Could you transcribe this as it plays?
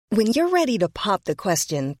When you're ready to pop the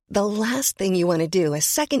question, the last thing you want to do is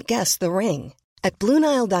second-guess the ring. At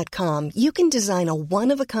BlueNile.com, you can design a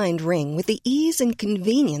one-of-a-kind ring with the ease and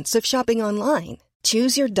convenience of shopping online.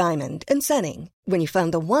 Choose your diamond and setting. When you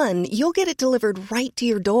find the one, you'll get it delivered right to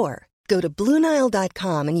your door. Go to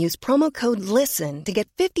BlueNile.com and use promo code LISTEN to get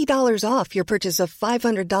 $50 off your purchase of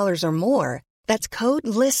 $500 or more. That's code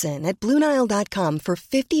LISTEN at BlueNile.com for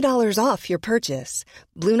 $50 off your purchase.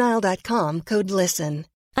 BlueNile.com, code LISTEN.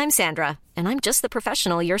 I'm Sandra, and I'm just the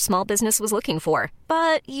professional your small business was looking for.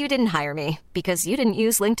 But you didn't hire me because you didn't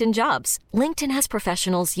use LinkedIn Jobs. LinkedIn has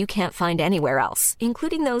professionals you can't find anywhere else,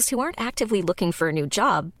 including those who aren't actively looking for a new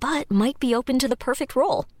job, but might be open to the perfect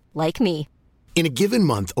role, like me. In a given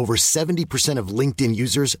month, over 70% of LinkedIn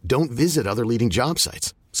users don't visit other leading job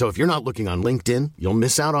sites. So if you're not looking on LinkedIn, you'll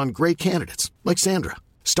miss out on great candidates like Sandra.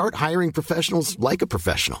 Start hiring professionals like a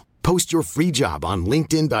professional. Post your free job on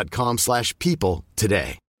linkedin.com/people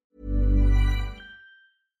today.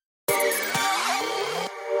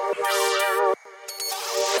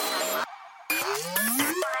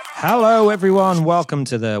 Hello, everyone. Welcome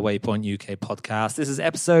to the Waypoint UK podcast. This is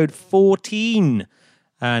episode 14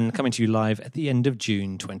 and coming to you live at the end of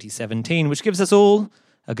June 2017, which gives us all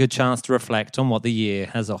a good chance to reflect on what the year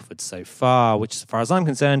has offered so far, which, as far as I'm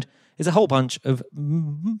concerned, is a whole bunch of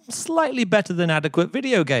slightly better than adequate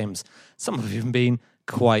video games. Some have even been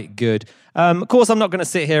quite good. Of course, I'm not going to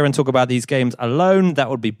sit here and talk about these games alone. That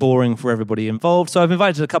would be boring for everybody involved. So I've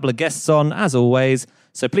invited a couple of guests on, as always.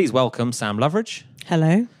 So please welcome Sam Loveridge.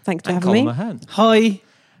 Hello. Thanks for having Colin me. Mahern. Hi.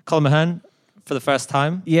 Colin Mahern, for the first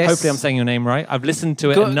time. Yes. Hopefully I'm saying your name right. I've listened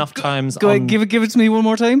to it enough times. Go ahead, give it to me one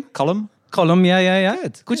more time. Colin? Column, yeah.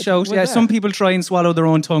 Good shout. We're Yeah, there. some people try and swallow their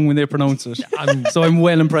own tongue when they pronounce it. So I'm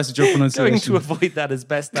well impressed with your pronunciation. Going to avoid that as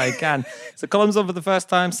best I can. So Colin's on for the first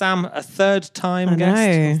time. Sam, a third time I guest.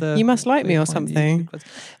 know. Of the You must like me or Waypoint something. UK.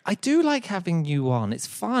 I do like having you on. It's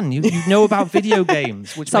fun. You know about video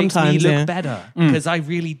games, which makes me Sometimes, look yeah. better. Because I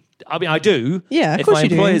do. Yeah, of if course my you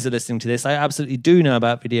do. employers are listening to this, I absolutely do know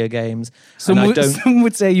about video games. Some and I would, don't. some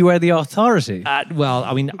would say you are the authority. Well,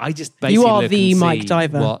 I mean, I just basically You are look the and Mike see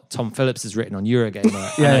Diver. what Tom Phillips has written on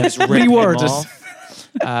Eurogamer. Yeah. And I just rip him Reword it.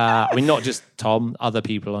 off. I mean, not just Tom, other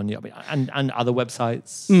people on and other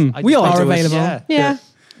websites. I we just all like are to- available. Yeah.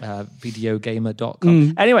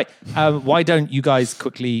 Videogamer.com. Anyway, why don't you guys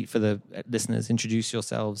quickly, for the listeners, introduce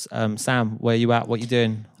yourselves? Sam, where you at? What you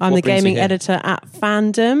doing? I'm What the brings you gaming here? editor at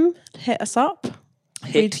Fandom. Hit us up.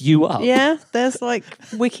 Hit you up. Yeah, there's like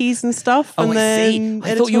wikis and stuff. Oh, and I see. then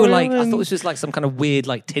I thought you were like. I editorial thought this was like some kind of weird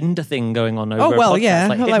like Tinder thing going on over. Oh, well, a podcast. yeah.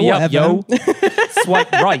 Like, hit Like, me up, yo. whatever.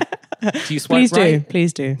 Swipe right. Do you swipe Please right?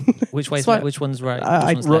 Please do. Which way? Swipe- Which one's right?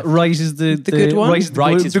 I- Which one's left? Right is the good one? Right is the,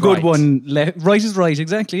 Right good, is the good right. one. Right is right,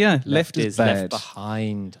 exactly, yeah. Left is bad. left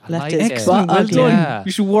behind. I Left like is it. Excellent, well ugly. done. Yeah.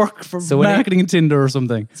 You should work for So when it- marketing in Tinder or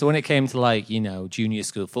something. So when it came to like, junior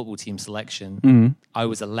school football team selection, I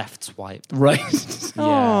was a left swipe. Right.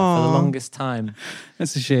 Yeah, for the longest time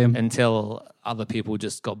That's a shame. until other people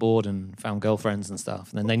just got bored and found girlfriends and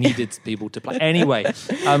stuff. And then they needed people to play. Anyway,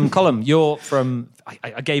 Colin, you're from,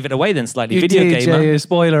 I gave it away then slightly, You Video did, Gamer. yeah,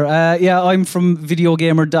 spoiler. Yeah, I'm from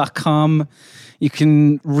videogamer.com. You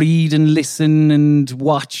can read and listen and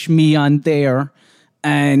watch me on there.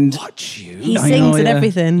 And Watch you. He I sings know, and yeah.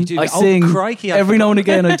 everything. You do. I Oh, sing crikey, I every now and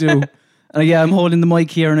forgot. again. I do. Yeah, I'm holding the mic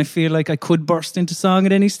here, and I feel like I could burst into song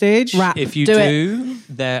at any stage. Rap. If you Do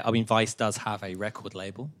do, Vice does have a record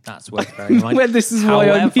label. That's worth bearing in mind. Well, this is why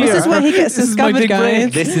I'm However, here. This is where he gets This is my discovered, big guys.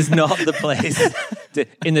 break. This is not the place.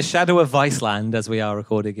 In the shadow of Viceland, as we are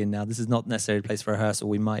recording in now, this is not necessarily a place for rehearsal.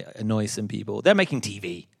 We might annoy some people. They're making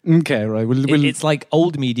TV. Okay, right. It's like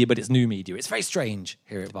old media, but it's new media. It's very strange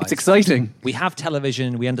here at Vice. it's exciting. We have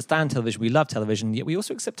television. We understand television. We love television. Yet we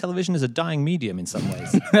also accept television as a dying medium in some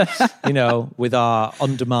ways. With our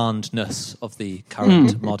on-demandness of the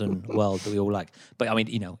current modern world that we all like. But I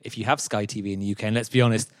mean, if you have Sky TV in the UK, and let's be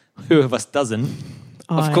honest, who of us doesn't?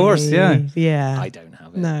 Of course, yeah. Yeah. I don't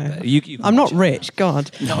have it. No. but you can I'm not watch it. rich,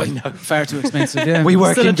 God. No, I know. Far too expensive, yeah. We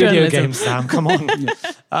work Still in a video journalism. games, Sam. Come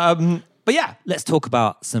on. But yeah, let's talk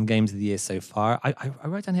about some games of the year so far. I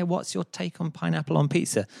wrote down here, what's your take on pineapple on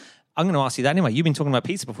pizza? I'm going to ask you that anyway. You've been talking about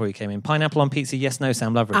pizza before you came in. Pineapple on pizza, yes, no,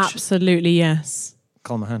 Sam Loveridge. Absolutely, yes.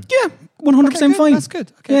 Colin Mahern. Yeah, 100% good. fine. That's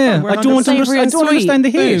good. Okay, yeah, fine. We're I don't, Savoury I and don't sweet. understand the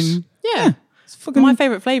hate. Boom. Yeah. It's fucking My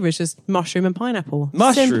favourite flavour is just mushroom and pineapple.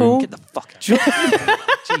 Mushroom. Simple. Get the fuck out.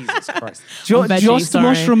 Jesus Christ. veggie, just sorry.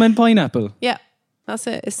 mushroom and pineapple. Yeah, that's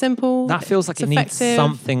it. It's simple. That feels like it's it needs effective.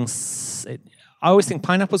 something. I always think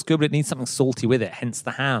pineapple's good, but it needs something salty with it. Hence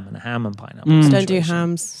the ham and pineapple. Don't do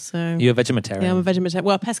hams. So You're a vegetarian. yeah, I'm a vegetarian.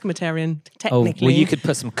 Well, pescatarian technically. Well, you could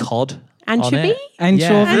put some cod on Anchovy? it. Anchovy.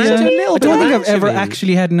 Yeah. I don't think I've ever Anchovy.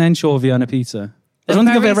 actually had an anchovy on a pizza. I don't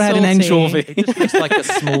think I've very ever had an salty. anchovy. It just looks like a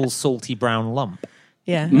small salty brown lump.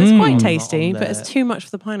 Yeah, it's quite On tasty, the- but it's too much for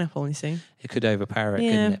the pineapple, you see. It could overpower it, Yeah.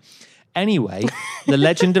 couldn't it? Anyway, The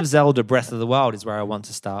Legend of Zelda Breath of the Wild is where I want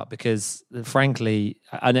to start because, frankly,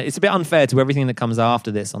 I know it's a bit unfair to everything that comes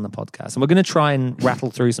after this on the podcast. And we're going to try and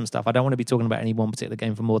rattle through some stuff. I don't want to be talking about any one particular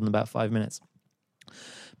game for more than about 5 minutes.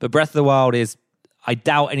 But Breath of the Wild is, I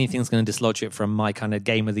doubt anything's going to dislodge it from my kind of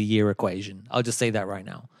Game of the Year equation. I'll just say that right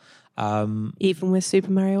now. Even with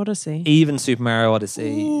Super Mario Odyssey. Even Super Mario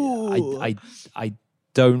Odyssey, I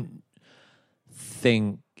don't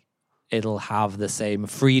think it'll have the same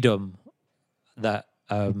freedom that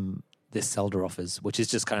this Zelda offers, which is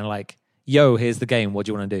just kind of like, yo, here's the game. What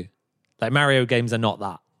do you want to do? Like Mario games are not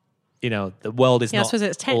that. You know, the world is Yeah, I not. suppose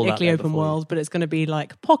it's all that technically there open before you. world, but it's going to be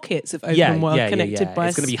like pockets of open world connected by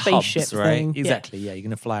it's a gonna be spaceship hubs, right? thing. Exactly. Yeah, you're going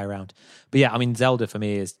to fly around. But yeah, I mean, Zelda for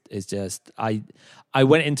me is just I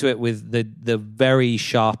went into it with the very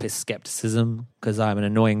sharpest skepticism because I'm an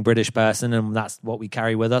annoying British person, and that's what we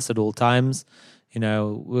carry with us at all times. You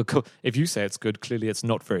know, if you say it's good, clearly it's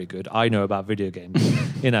not very good. I know about video games,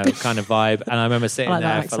 you know, kind of vibe. And I remember sitting like that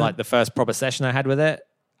there for accent. like the first proper session I had with it,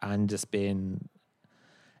 and just being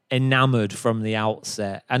enamored from the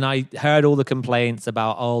outset. And I heard all the complaints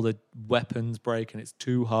about, oh, the weapons break and it's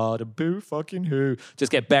too hard and boo fucking who.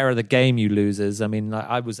 Just get better at the game, you losers. I mean, like,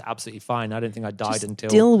 I was absolutely fine. I don't think I died Just until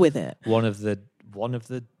deal with it. one of the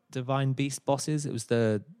Divine Beast bosses. It was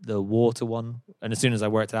the water one. And as soon as I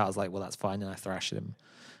worked it out, I was like, well, that's fine. And I thrashed him.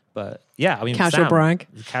 But yeah, I mean, Casual brag.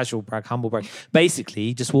 Casual brag, humble brag.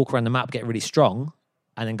 Basically, just walk around the map, get really strong,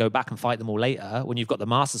 and then go back and fight them all later when you've got the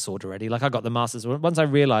Master Sword already. Like I got the Master Sword. Once I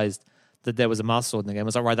realized that there was a Master Sword in the game, I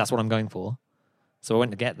was like, right, that's what I'm going for. So I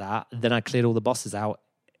went to get that. Then I cleared all the bosses out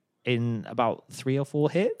in about 3 or 4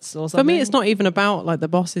 hits or something. For me, it's not even about like the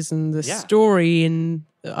bosses and the Yeah. story. And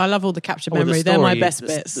I love all the capture memory. They're my best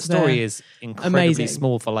bits. The story They're is incredibly amazing.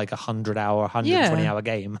 small for like 100-hour, 120-hour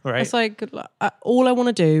game, right? It's like all I want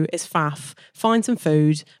to do is faff, find some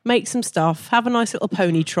food, make some stuff, have a nice little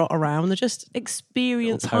pony trot around, and just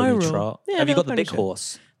experience Pony Hyrule. trot. Yeah, Have you little got the pony big trot.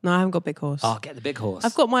 horse? No, I haven't got big horse. Oh, get the big horse.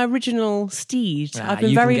 I've got my original steed. Nah, I've been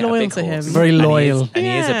you can very get a loyal big to him. horse. Very And he is- loyal. And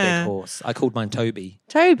he is a Yeah. big horse. I called mine Toby.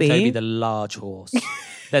 Toby? Toby the large horse.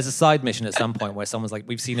 There's a side mission at some point where someone's like,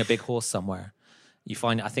 we've seen a big horse somewhere. You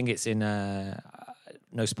find it, I think it's in,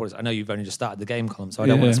 no spoilers. I know you've only just started the game, Colin, so I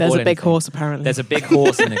don't want to spoil There's a big anything. horse apparently. There's a big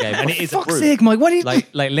horse in the game. And it is a Fuck's brute. sake, Mike, what are you...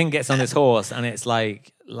 Like Link gets on this horse and it's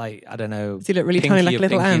like I don't know. Does he look really Pinky tiny like a of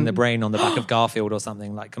little Pinky in ant? the Brain on the back of Garfield or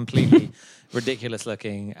something, like completely ridiculous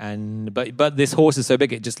looking. And but this horse is so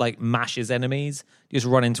big it just like mashes enemies. You just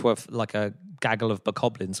run into a gaggle of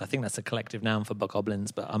bokoblins. I think that's a collective noun for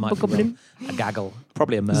bokoblins, but I might be wrong. A gaggle,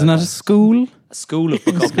 probably a murder. Isn't that a school? A school of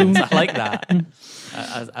bokoblins. I like that.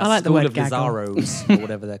 I like the school word of gaggle. Bizarros or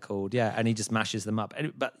whatever they're called. Yeah, and he just mashes them up.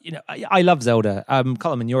 But you know, I love Zelda.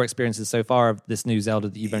 Colin, your experiences so far of this new Zelda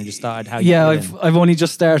that you've only just started. How you Yeah, feeling? I've only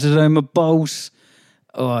just started. I'm about,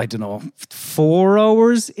 I don't know, 4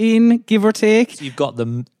 hours in, give or take. So you've got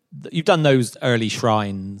them. You've done those early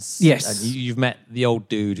shrines. Yes. and you've met the old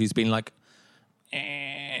dude who's been like,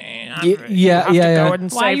 Yeah, yeah.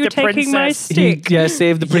 and Why are you taking my stick?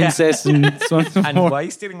 Save the princess and so on and so And forth. why are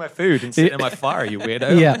you stealing my food and sitting in my fire, you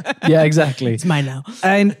weirdo? Yeah, exactly. It's mine now.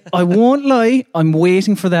 And I won't lie, I'm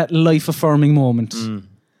waiting for that life-affirming moment.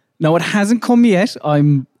 Now, it hasn't come yet.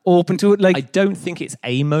 I'm open to it. Like, I don't think it's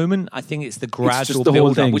a moment. I think it's the gradual just the whole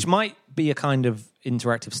build up, thing. which might be a kind of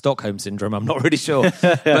interactive Stockholm syndrome. I'm not really sure,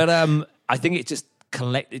 but I think it just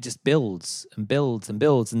it just builds and builds and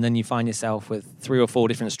builds, and then you find yourself with 3 or 4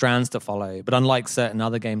 different strands to follow. But unlike certain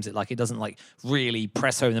other games, it doesn't like really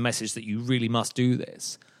press home the message that you really must do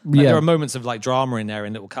this. Like, Yeah. there are moments of like drama in there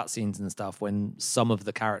and little cutscenes and stuff when some of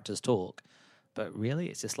the characters talk, but really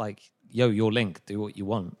it's just like, yo, you're Link, do what you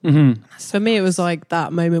want. For me, it was like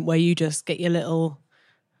that moment where you just get your little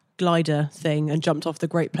glider thing and jumped off the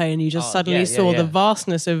Great Plain and you just suddenly saw the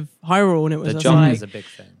vastness of Hyrule, and it was The just jump like, is a big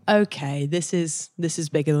thing. okay, this is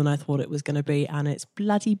bigger than I thought it was going to be, and it's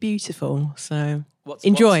bloody beautiful. So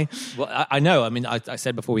enjoy. Well, I know. I mean, I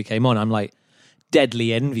said before we came on, I'm like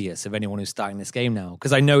deadly envious of anyone who's starting this game now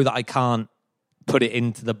because I know that I can't put it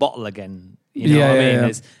into the bottle again. You know what I mean?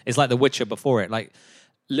 Yeah. It's like The Witcher before it. Like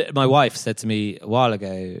my wife said to me a while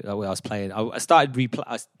ago when I was playing, I started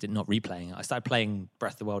not replaying it. I started playing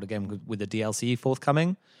Breath of the Wild again with the DLC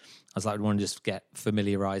forthcoming. I was like, I want to just get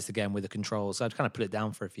familiarized again with the controls. So I'd kind of put it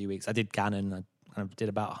down for a few weeks. I did Ganon. I kind of did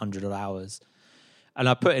about 100 odd hours. And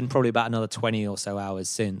I put in probably about another 20 or so hours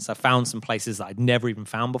since. I found some places that I'd never even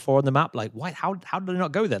found before on the map. Like, why? How did I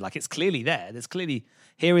not go there? Like, it's clearly there. There's clearly,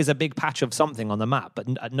 here is a big patch of something on the map, but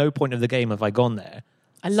at no point of the game have I gone there.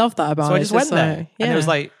 I love that about it. So I just went there. Like, And it was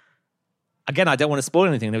like, again, I don't want to spoil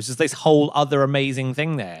anything. There was just this whole other amazing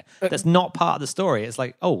thing there that's not part of the story. It's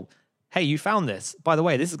like, oh, hey, you found this. By the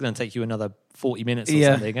way, this is going to take you another 40 minutes or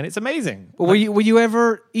something, and it's amazing. Well, were you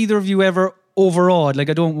ever, either of you ever overawed? Like,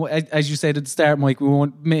 I don't, as you said at the start, Mike, we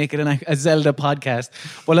won't make it a Zelda podcast,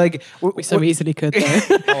 but like, we so easily could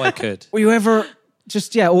though. Oh, I could. Were you ever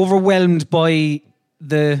just overwhelmed by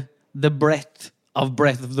the breadth of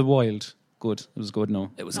Breath of the Wild? Good, it was good.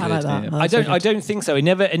 No, it was I good. Like I don't think so. It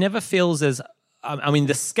never feels as. I mean,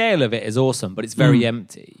 the scale of it is awesome, but it's very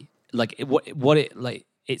empty. Like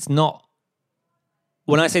it's not.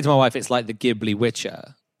 When I say to my wife, it's like the Ghibli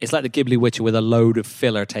Witcher. It's like the Ghibli Witcher with a load of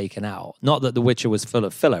filler taken out. Not that The Witcher was full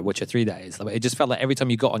of filler, Witcher 3 days. It just felt like every time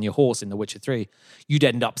you got on your horse in The Witcher 3, you'd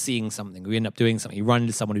end up seeing something, or you end up doing something. You run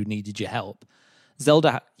into someone who needed your help.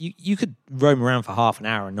 Zelda, you could roam around for half an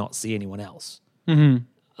hour and not see anyone else. Mm-hmm.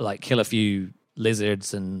 Like, kill a few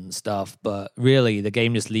lizards and stuff, but really the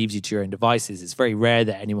game just leaves you to your own devices. It's very rare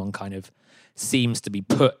that anyone kind of seems to be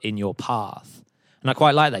put in your path. And I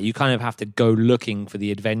quite like that. You kind of have to go looking for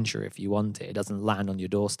the adventure if you want it. It doesn't land on your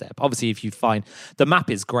doorstep. Obviously, if you find... The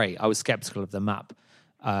map is great. I was skeptical of the map.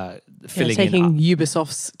 Filling taking in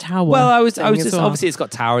Ubisoft's tower. Well, I was just... Obviously, it's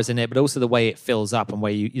got towers in it, but also the way it fills up and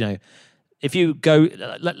where you know... If you go...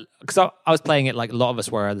 Because I was playing it like a lot of us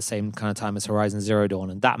were at the same kind of time as Horizon Zero Dawn,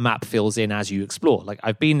 and that map fills in as you explore. Like,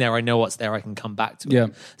 I've been there, I know what's there, I can come back to it. Yeah.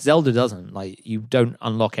 Zelda doesn't. Like, you don't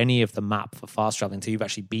unlock any of the map for fast travel until you've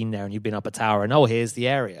actually been there and you've been up a tower and, here's the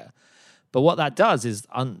area. But what that does is,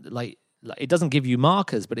 it doesn't give you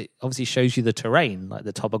markers, but it obviously shows you the terrain, like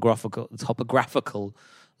the topographical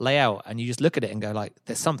layout, and you just look at it and go, like,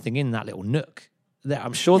 there's something in that little nook.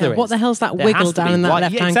 I'm sure there is. What the hell's that wiggle down in that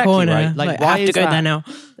left-hand corner? Right? Like, why I have to go there now.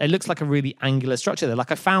 It looks like a really angular structure there.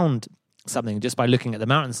 Like, I found something just by looking at the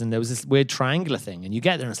mountains, and there was this weird triangular thing, and you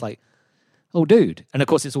get there and it's like, oh, dude. And of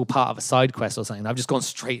course, it's all part of a side quest or something. I've just gone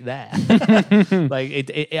straight there. Like,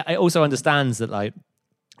 it also understands that, like,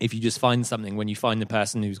 if you just find something, when you find the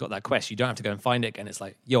person who's got that quest, you don't have to go and find it again. It's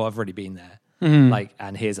like, I've already been there. Mm-hmm. Like,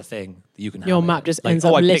 and here's a thing that you can have. Your map just ends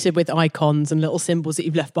up littered with icons and little symbols that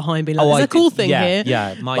you've left behind. Being like, there's a cool thing here.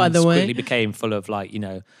 Yeah, mine by the way. quickly became full of like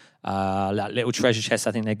little treasure chests.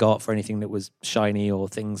 I think they got for anything that was shiny or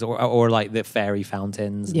things, or like the fairy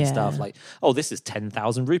fountains and stuff. Like, this is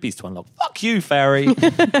 10,000 rupees to unlock. Fuck you, fairy!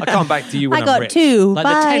 I come back to you when I'm rich. I got 2. Like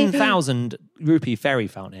Bye. the 10,000 rupee fairy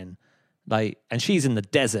fountain. Like, and she's in the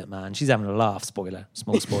desert, man. She's having a laugh.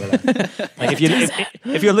 Small spoiler. Like,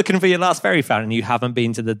 if you're looking for your last fairy fountain, and you haven't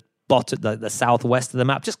been to the bottom, the southwest of the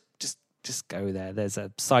map, just go there. There's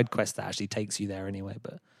a side quest that actually takes you there anyway.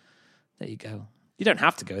 But there you go. You don't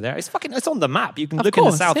have to go there. It's on the map. You can look in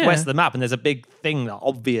the southwest of the map, and there's a big thing, an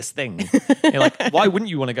obvious thing. You're like, why wouldn't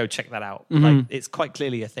you want to go check that out? Mm-hmm. Like, it's quite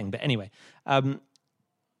clearly a thing. But anyway.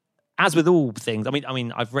 As with all things, I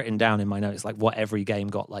mean, I've written down in my notes like what every game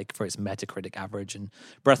got like for its Metacritic average, and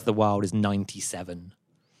Breath of the Wild is 97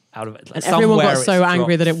 out of it. Like, and everyone got so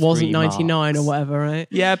angry that it wasn't 99 or whatever, right?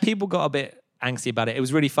 Yeah, people got a bit angsty about it. It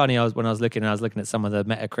was really funny. When I was looking at some of the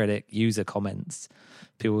Metacritic user comments.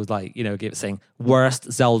 People was like, saying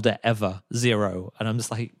worst Zelda ever, 0, and I'm just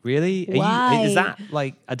like, really? Why? Is that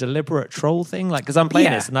like a deliberate troll thing? Like, because I'm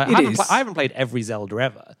playing this, and I haven't played every Zelda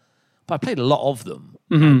ever. But I played a lot of them.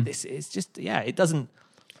 Mm-hmm. This is just, it doesn't...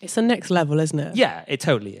 It's the next level, isn't it? Yeah, it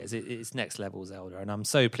totally is. It's next level Zelda. And I'm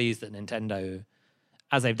so pleased that Nintendo,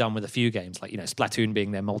 as they've done with a few games, like, Splatoon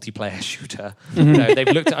being their multiplayer shooter, they've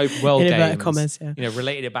looked at open world games,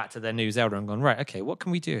 related it back to their new Zelda and gone, right, okay, what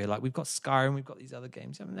can we do here? Like, we've got Skyrim, we've got these other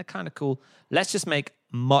games. I mean, they're kind of cool. Let's just make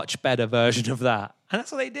much better version of that. And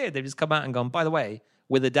that's what they did. They've just come out and gone, by the way,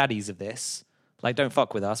 we're the daddies of this. Like, don't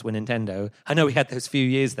fuck with us, we're Nintendo. I know we had those few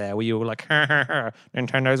years there where you were like,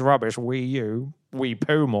 Nintendo's rubbish, Wii U, Wii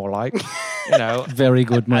Poo more like, Very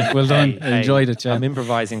good, Mike. Well done. I enjoyed it, yeah. I'm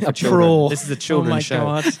improvising for children. Pro. This is a children's show.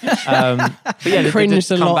 God. But yeah, they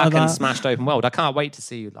just a come lot back of and that. smashed open world. I can't wait to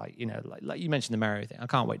see, like you mentioned the Mario thing. I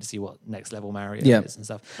can't wait to see what next level Mario is and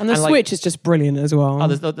stuff. And the Switch is just brilliant as well.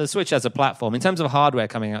 The Switch as a platform. In terms of hardware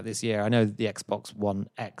coming out this year, I know the Xbox One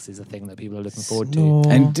X is a thing that people are looking forward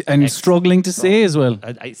to. And struggling to say as well.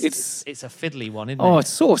 It's a fiddly one, isn't it? Oh, it's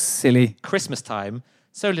so silly. Christmas time.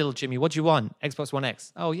 So, little Jimmy, what do you want? Xbox One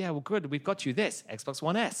X. Oh, yeah, well, good. We've got you this. Xbox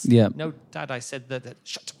One S. Yeah. No, Dad, I said that.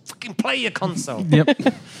 Shut up, fucking play your console. Yep.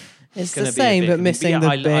 It's the same, but missing the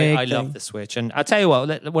big I love the Switch. And I'll tell you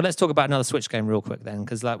what, let's talk about another Switch game real quick then.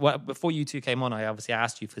 Because before you two came on, I obviously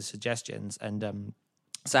asked you for suggestions. And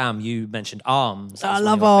Sam, you mentioned ARMS. I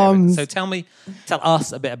love ARMS. So tell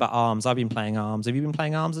us a bit about ARMS. I've been playing ARMS. Have you been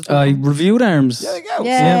playing ARMS as well? I reviewed ARMS. There we go. Yay.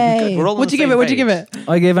 Yeah, good. We're all What'd you give it?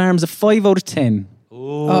 I gave ARMS a 5 out of 10.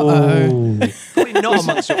 Oh, probably not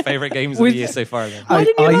amongst your favourite games of the year so far. Then. Why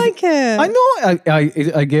didn't you like it? I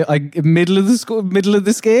know. I middle of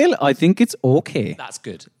the scale. I think it's okay. That's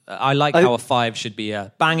good. I like how a 5 should be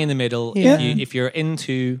a bang in the middle. Yeah. If you're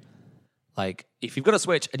into, like, if you've got a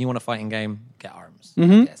Switch and you want a fighting game, get ARMS.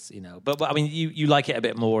 Mm-hmm. Yes, but I mean, you like it a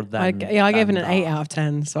bit more than. I gave it an 8 out of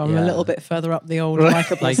 10, so I'm a little bit further up the old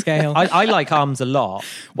likeable like, scale. I like ARMS a lot.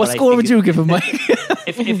 What score would you give it, Mike?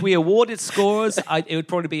 if we awarded scores, it would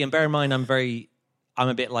probably be. And bear in mind, I'm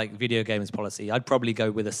a bit like video games policy. I'd probably go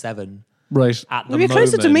with a 7. Right. At the You're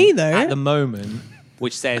closer to me though. At the moment,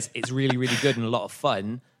 which says it's really, really good and a lot of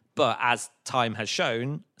fun. But as time has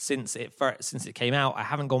shown, since it came out, I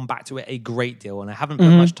haven't gone back to it a great deal, and I haven't put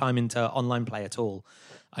much time into online play at all.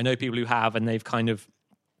 I know people who have, and they've kind of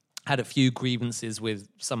had a few grievances with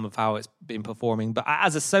some of how it's been performing. But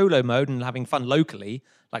as a solo mode and having fun locally,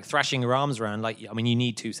 like thrashing your arms around, you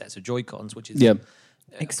need 2 sets of Joy-Cons, which is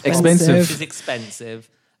expensive. Which is expensive.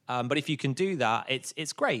 But if you can do that,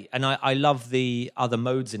 it's great. And I love the other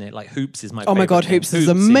modes in it. Like Hoops is my favorite. Oh my God, game. Hoops is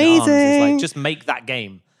amazing. Is like, just make that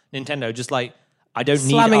game. Nintendo, just like, I don't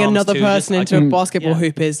Slamming need another person into a basketball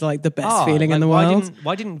hoop is like the best feeling in the world.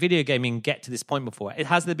 Why didn't video gaming get to this point before?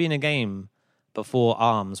 Has there been a game before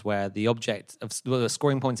ARMS where the object of the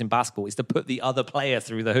scoring points in basketball is to put the other player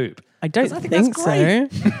through the hoop? I don't think so.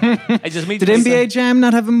 It just means Did NBA Jam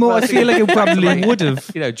not have a more? I feel like it probably would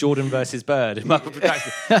have. Jordan versus Bird.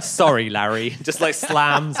 Sorry, Larry. Just like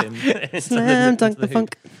slams him. Slam dunk the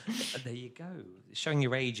funk. There you go. Showing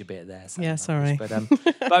your age a bit there. Yeah, sorry. But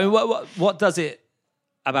I mean, what does it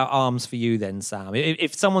about ARMS for you then, Sam?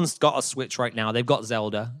 If someone's got a Switch right now, they've got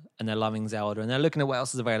Zelda and they're loving Zelda and they're looking at what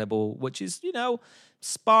else is available, which is,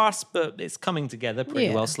 sparse, but it's coming together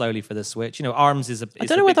pretty well slowly for the Switch. ARMS is a. I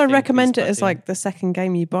don't know whether I recommend it as like the second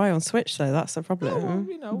game you buy on Switch, though. That's the problem.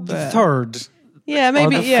 The third. Yeah,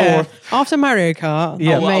 maybe. Yeah, after Mario Kart.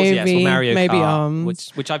 Yeah, maybe Mario maybe Kart,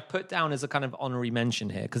 ARMS. which I've put down as a kind of honorary mention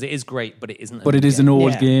here because it is great, but it isn't. But it is an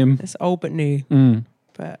old game. It's old but new.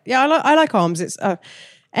 But yeah, I like ARMS. It's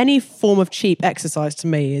any form of cheap exercise to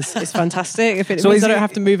me is fantastic. If it means I don't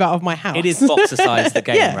have to move out of my house. It is boxer-sized, the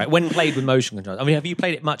game, right? When played with motion controls. I mean, have you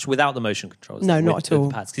played it much without the motion controls? No, not at all.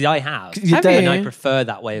 Because I have. And I prefer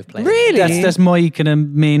that way of playing. Really? That's my kind of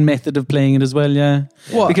main method of playing it as well, yeah.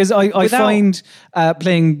 What? Because I find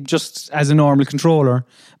playing just as a normal controller,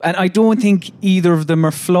 and I don't think either of them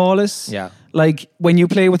are flawless. Yeah. Like, when you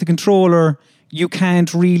play with a controller, you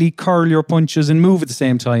can't really curl your punches and move at the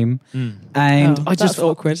same time. And that's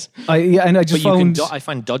awkward. I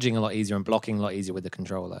find dodging a lot easier and blocking a lot easier with the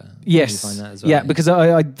controller. Yes. You find that as well, yeah, because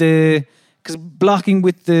because blocking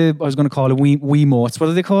with I was going to call it Wiimotes. What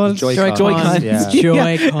are they called? Joy-Cons. Yeah.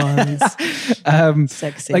 Joy-Cons.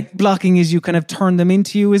 Sexy. Like, blocking is you kind of turn them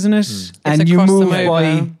into you, isn't it? And you move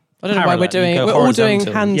by. I don't know why we're all doing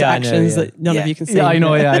hand actions that none of you can see. Yeah, I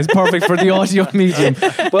know, it's perfect for the audio medium.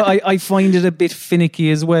 But I find it a bit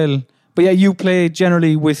finicky as well. But yeah, you play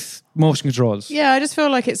generally with motion controls. Yeah, I just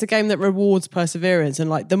feel like it's a game that rewards perseverance, and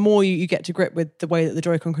like the more you get to grip with the way that the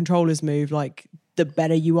Joy-Con controllers move, like the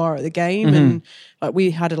better you are at the game. And like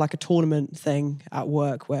we had a tournament thing at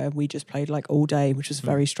work where we just played like all day, which was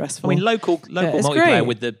very stressful. I mean, local multiplayer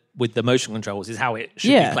with the motion controls is how it should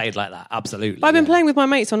be played like that. Absolutely. But I've been playing with my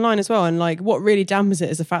mates online as well, and like what really dampens it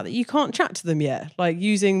is the fact that you can't chat to them yet, like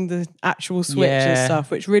using the actual Switch and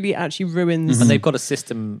stuff, which really actually ruins. And they've got a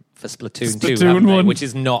system for Splatoon 2, haven't they? Which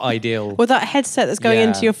is not ideal. Well, that headset that's going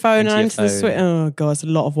into your phone and into the Switch. Oh god, it's a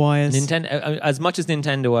lot of wires. Nintendo, as much as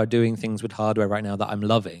Nintendo are doing things with hardware right now that I'm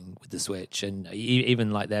loving with the Switch, and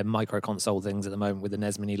even like their micro console things at the moment with the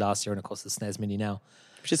NES Mini last year and of course the SNES Mini now,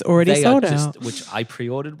 which is already sold out. Which I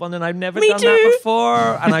pre-ordered one and I've never done that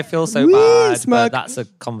before, and I feel so bad. But that's a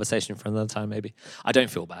conversation for another time. Maybe I don't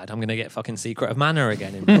feel bad. I'm going to get fucking Secret of Mana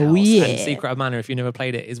again in my house. And Secret of Mana, if you never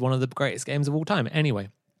played it, is one of the greatest games of all time. Anyway,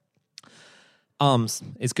 ARMS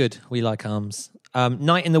is good. We like ARMS.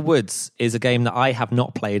 Night in the Woods is a game that I have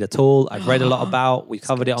not played at all. I've read a lot about. We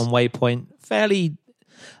covered it on Waypoint fairly.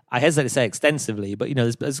 I hesitate to say extensively, but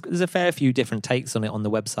there's a fair few different takes on it on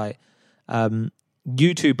the website.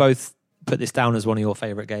 You two both put this down as one of your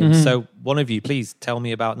favorite games. So one of you, please tell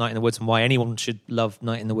me about Night in the Woods and why anyone should love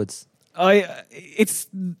Night in the Woods. I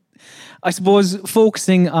suppose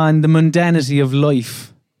focusing on the mundanity of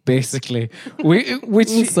life basically. Which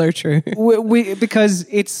So true. because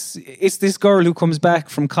it's this girl who comes back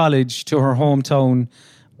from college to her hometown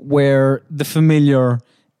where the familiar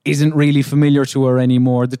isn't really familiar to her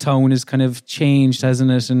anymore. The town is kind of changed, hasn't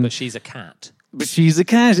it? But she's a cat. But she's a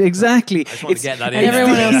cat, exactly. I just want to get that in. And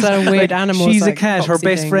everyone else are weird animals. She's like a cat. Her foxy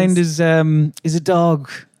best things. friend is a dog,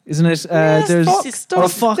 isn't it? Yes, there's fox or a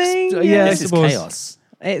fox. thing, Yeah, yeah. I This is suppose. chaos.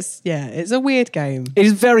 It's a weird game. It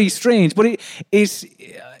is very strange, but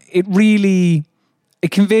it really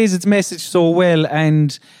conveys its message so well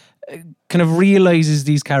and kind of realizes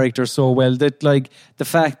these characters so well that like the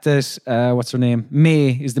fact that what's her name,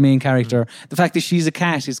 May, is the main character. The fact that she's a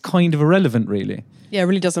cat is kind of irrelevant, really. Yeah, it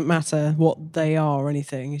really doesn't matter what they are or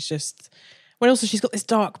anything. It's just when also she's got this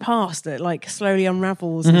dark past that like slowly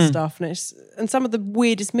unravels and stuff, and some of the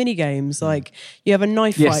weirdest mini games, like you have a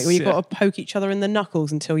knife fight where you've got to poke each other in the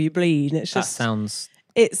knuckles until you bleed, and it's That just sounds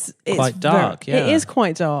it's quite dark. It Yeah. is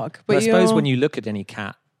quite dark, but I suppose you're- when you look at any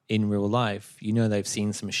cat in real life, you know they've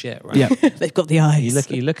seen some shit, right? Yeah. they've got the eyes.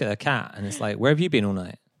 You look at a cat and it's like, where have you been all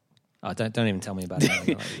night? Oh, don't even tell me about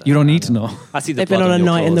it. You don't need to know. I see the They've been blood on a your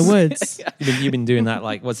night in the claws. woods. You've been doing that,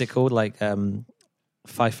 like, what's it called? Like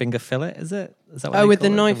 5-finger fillet, is it? Is that what Oh, they with the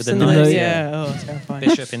call it? knives With the and knives, the Oh, terrifying.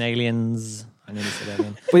 Bishop in Aliens. I nearly said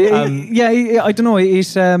Alien. But I don't know.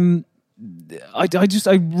 It's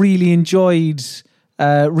I really enjoyed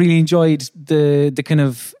the kind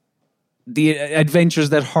of the adventures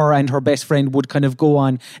that her and her best friend would kind of go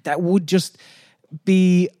on. That would just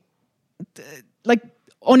be like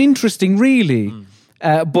uninteresting, really.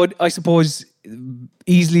 But I suppose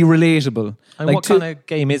easily relatable. And like what kind of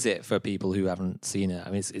game is it for people who haven't seen it?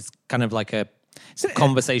 I mean, it's kind of like a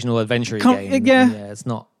conversational adventure game. yeah. It's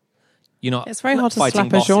not. You're not. It's very hard to fighting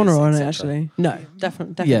slap a genre bosses, on it, etc. actually. No,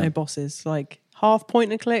 definitely Yeah. no bosses. Like half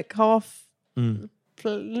point and click, half.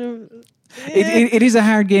 It is a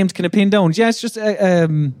hard game to kind of pin down. Yeah, it's just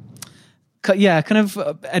kind of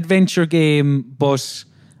adventure game, but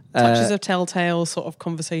Touches of Telltale sort of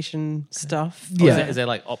conversation stuff. Or Yeah. is there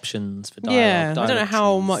like options for dialogue? Yeah, I don't know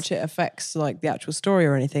how directions? much it affects like the actual story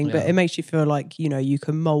or anything, but it makes you feel like you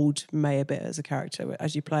can mold May a bit as a character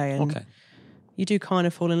as you play, and Okay. you do kind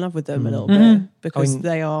of fall in love with them a little bit because I mean,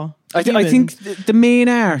 they are. I human. think the main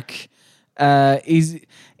arc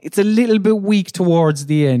it's a little bit weak towards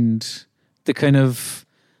the end. The kind of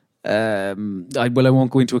I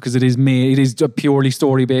won't go into it because it is a purely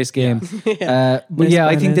story based game. But No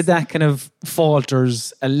I think spoilers. that kind of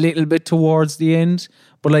falters a little bit towards the end.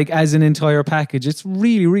 But like as an entire package, it's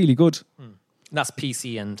really, really good. That's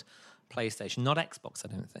PC and PlayStation, not Xbox, I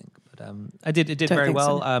don't think. But it did Don't very think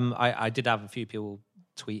well. so. I did have a few people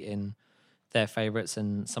tweet in their favourites,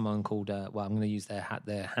 and someone called, I'm going to use their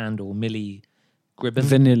handle, Millie Gribben.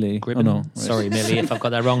 Vanilli. Gribben. Oh, no. Right. Sorry, Millie, if I've got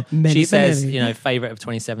that wrong. Millie She says, Vanilli. favourite of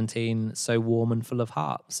 2017, so warm and full of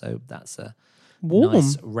heart. So that's a Warm?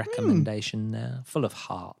 nice recommendation there. Full of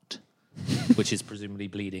heart, which is presumably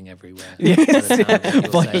bleeding everywhere. Yes, by the sound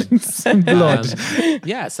of what you're saying. Violence and blood.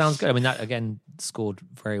 Yeah, it sounds good. I mean, that again scored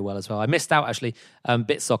very well as well. I missed out actually.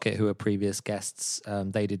 Bitsocket, who are previous guests,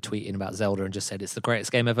 they did tweet in about Zelda and just said it's the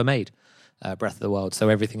greatest game ever made, Breath of the Wild. So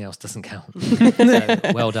everything else doesn't count. So,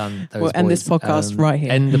 well done, those We'll end boys. this podcast right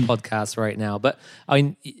here. End the podcast right now. But I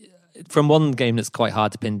mean, from one game that's quite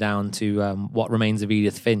hard to pin down to What Remains of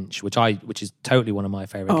Edith Finch, which is totally one of my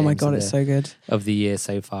favorite. Oh my games god, of it's the- so good. of the year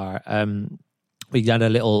so far. We had a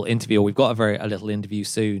little interview, or we've got a little interview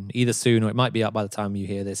soon, either soon or it might be up by the time you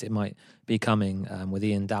hear this. It might be coming with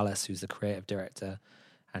Ian Dallas, who's the creative director.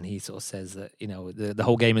 And he sort of says that, the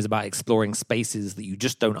whole game is about exploring spaces that you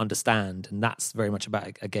just don't understand. And that's very much about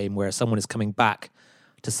a game where someone is coming back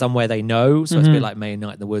to somewhere they know. So it's a bit like May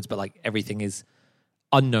Night in the Woods, but like everything is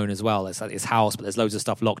unknown as well. It's like this house, but there's loads of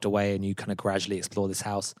stuff locked away and you kind of gradually explore this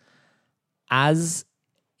house as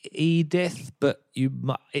Edith, but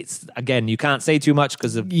it's again, you can't say too much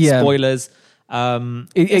because of spoilers.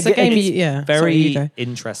 It's a game, yeah. Very Sorry, you go.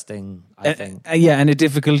 interesting, I think. And a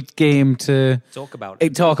difficult game to Talk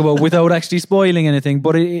about without actually spoiling anything.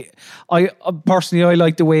 But I personally, I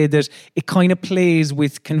like the way that it kind of plays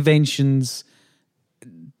with conventions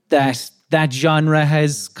that genre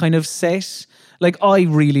has kind of set. Like, I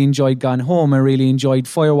really enjoyed Gone Home. I really enjoyed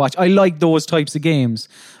Firewatch. I like those types of games.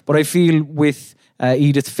 But I feel with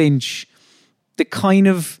Edith Finch, the kind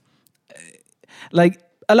of like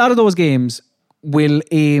a lot of those games will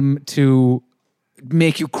aim to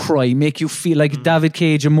make you cry, make you feel like David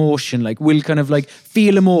Cage emotion, like will kind of like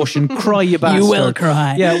feel emotion, cry you bastard. You will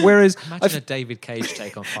cry. Yeah, whereas Imagine a David Cage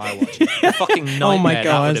take on Firewatch. The fucking nightmare my that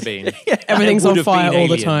God. would have been. Everything's It would on have fire been all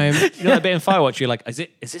the Alien. time. You know that bit in Firewatch, you're like,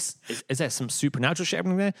 is there some supernatural shit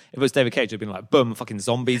happening there? If it was David Cage, it'd been like, boom, fucking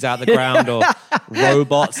zombies out the ground or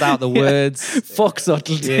robots out the woods. fuck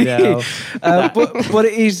subtlety. You know. But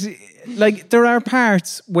it is like there are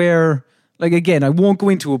parts where, like, again, I won't go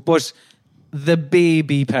into it, but the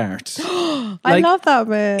baby part. I love that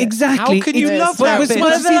bit. Exactly. How can you love but- that but- bit?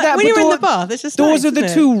 but see that, when but you're in tho- the bath, it's just those nice, are the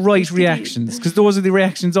isn't it? two right reactions, because those are the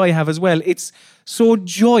reactions I have as well. It's so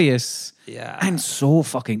joyous Yeah. and so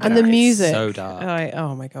fucking dark. And the music. so dark.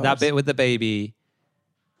 Oh my god. That bit with the baby,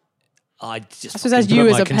 I just I suppose as fucking you put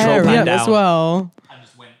as my a control parent pad as down well. and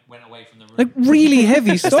just went away from the room. like really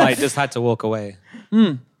heavy Just, stuff. just had to walk away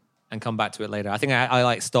and come back to it later. I think I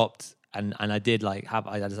like stopped and I did like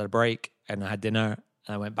I just had a break and I had dinner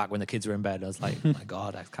and I went back when the kids were in bed. I was like, oh my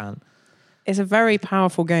God, I can't. It's a very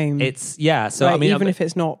powerful game. It's So Like, I mean, even if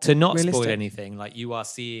it's not to not realistic. spoil anything, like you're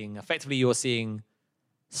seeing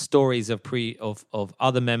stories of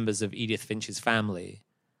other members of Edith Finch's family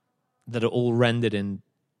that are all rendered in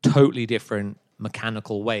totally different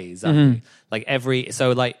mechanical ways. Like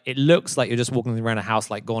it looks like you're just walking around a house,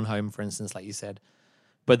 like Gone Home, for instance, like you said,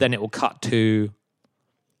 but then it will cut to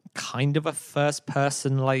kind of a first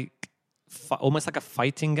person, like almost like a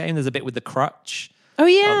fighting game. There's a bit with the crutch. Oh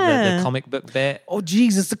yeah. The comic book bit. Oh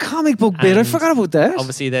Jesus, the comic book bit. I And forgot about that.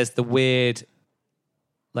 Obviously, there's the weird,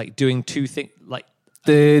 like doing two things, like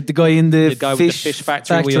The guy in the guy fish with the fish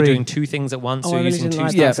factory where you're doing two things at once. Oh, So I you're really using didn't two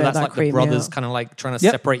like things. that So bit. that's That like the creeped me brothers out. kind of like trying to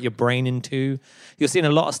Yep. separate your brain in two. You're seeing a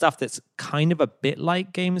lot of stuff that's kind of a bit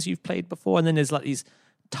like games you've played before. And then there's like these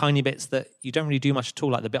tiny bits that you don't really do much at all,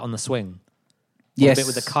 like the bit on the swing. Or Yes. the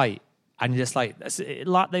bit with the kite. And you're just like,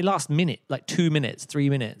 they last minute, like 2 minutes, 3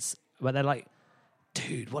 minutes. But they're like,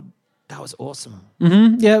 dude, that was awesome.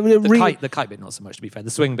 Yeah, The kite bit, not so much, to be fair.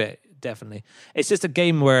 The swing bit, definitely. It's just a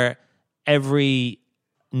game where every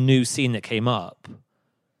new scene that came up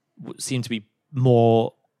seemed to be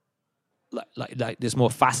more like just more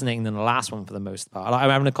fascinating than the last one for the most part. Like, I'm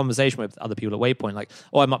having a conversation with other people at Waypoint, like,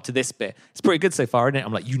 oh, I'm up to this bit. It's pretty good so far, isn't it?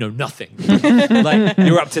 I'm like, you know nothing. Like,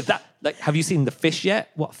 you're up to that. Like, have you seen the fish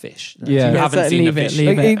yet? What fish? Yeah. You Yeah, haven't so seen the leave it, fish.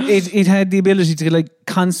 leave Like, it had the ability to like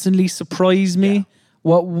constantly surprise me.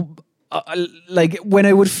 Yeah. Like when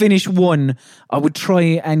I would finish one, I would try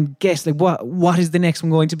and guess like what is the next one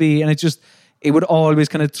going to be, and it would always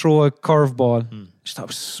kind of throw a curveball. Just thought it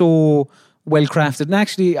was so well crafted, and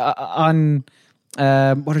actually on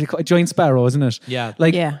what do they call it? Giant Sparrow, isn't it? Yeah.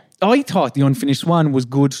 Like Yeah. I thought the Unfinished Swan was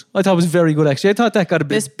good. I thought it was very good actually. I thought that got a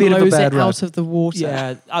This bit of a blows bad it rap. out of the water.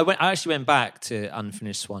 Yeah, I actually went back to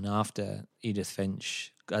Unfinished Swan after Edith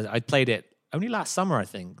Finch. I played it only last summer, I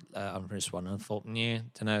think, Unfinished Swan. And I thought, yeah,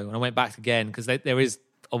 to know. And I went back again because there is.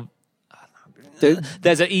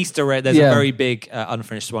 There's an Easter egg. There's a very big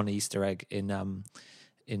Unfinished Swan Easter egg in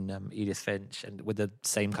Edith Finch, and with the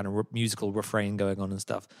same kind of musical refrain going on and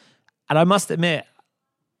stuff. And I must admit,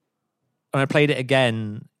 when I played it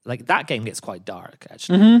again, like that game gets quite dark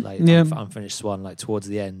actually. Like Unfinished Swan, like towards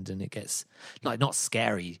the end, and it gets like not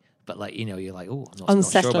scary, but like you're like, oh, I'm not sure about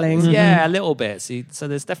Unsettling. this. Yeah, a little bit. So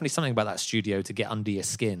there's definitely something about that studio to get under your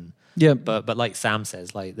skin. Yeah, But like Sam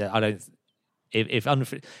says, like I don't. If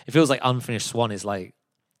it feels like Unfinished Swan is like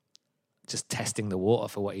just testing the water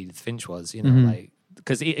for what Edith Finch was, like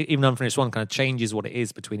because even Unfinished Swan kind of changes what it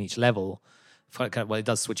is between each level. Well, it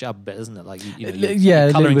does switch up a bit, doesn't it? Like you're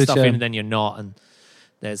a coloring little bit, stuff yeah. in, and then you're not. And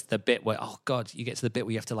there's the bit where you get to the bit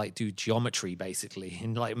where you have to like do geometry basically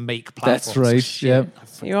and like make platforms. That's right. and shit.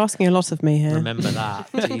 Yeah. You're asking a lot of me here. Remember that?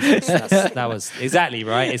 Jesus, that was exactly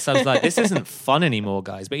right. It sounds like this isn't fun anymore,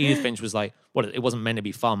 guys. But Edith Finch was like, it wasn't meant to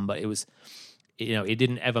be fun, but it was. It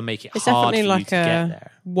didn't ever make it It's hard definitely for you like to get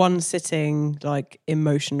there. one sitting, like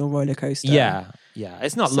emotional roller coaster. Yeah.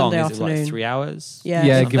 It's not long. Sunday Is it like afternoon. 3 hours? Yeah,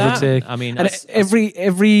 Yeah, something give or like that. take. I mean, and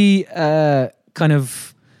every kind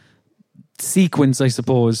of sequence, I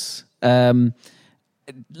suppose,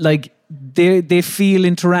 like they feel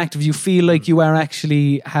interactive. You feel like you are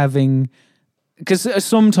actually having, because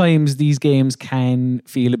sometimes these games can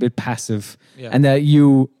feel a bit passive, and that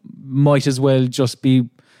you might as well just be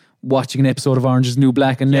watching an episode of Orange is the New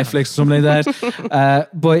Black on Netflix or something like that.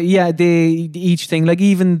 But yeah, each thing, like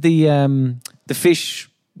even the fish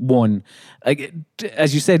one, like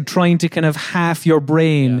as you said, trying to kind of half your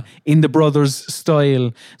brain in the brothers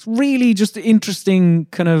style. It's really just interesting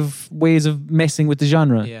kind of ways of messing with the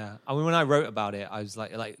genre. Yeah. I mean, when I wrote about it, I was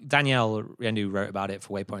like Danielle Rendu wrote about it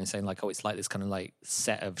for Waypoint, saying like, oh, it's like this kind of like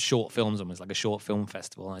set of short films, almost like a short film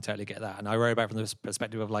festival. And I totally get that. And I wrote about it from the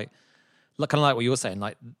perspective of like kind of like what you were saying,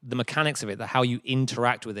 like the mechanics of it, how you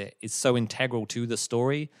interact with it is so integral to the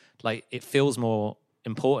story. Like it feels more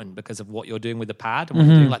important because of what you're doing with the pad and what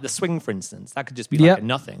you're doing. Like the swing, for instance, that could just be like a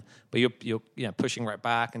nothing, but you're pushing right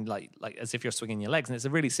back and like as if you're swinging your legs, and it's a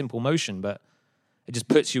really simple motion, but it just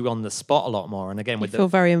puts you on the spot a lot more. And again, with feel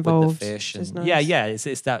very involved. With the fish, and, nice.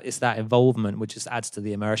 it's that involvement which just adds to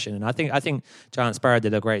the immersion. And I think Giant Sparrow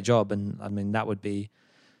did a great job. And I mean, that would be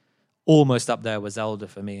almost up there with Zelda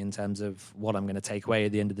for me in terms of what I'm going to take away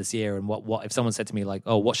at the end of this year. And what if someone said to me like,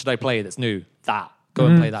 "Oh, what should I play that's new?" Go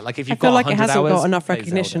and play that. Like if you've got 100 hours, I feel like it hasn't got enough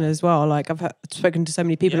recognition as well. Like I've spoken to so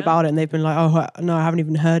many people about it, and they've been like, "Oh no, I haven't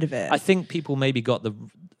even heard of it." I think people maybe got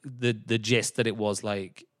the gist that it was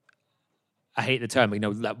like. I hate the term, but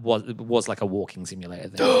that was like a walking simulator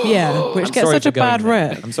thing. Yeah, which gets such a bad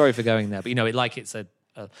rep. I'm sorry for going there, but it's a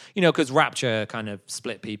because Rapture kind of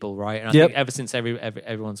split people, right? And I think ever since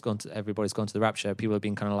everybody's gone to the Rapture, people have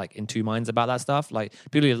been kind of like in two minds about that stuff. Like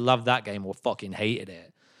people who loved that game or fucking hated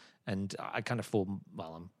it, and I kind of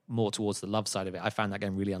I'm more towards the love side of it. I found that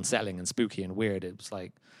game really unsettling and spooky and weird. It was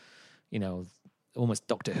like, almost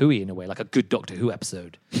Doctor Who-y in a way, like a good Doctor Who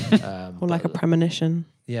episode, or like a premonition.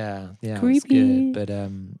 Yeah, creepy. It's good. But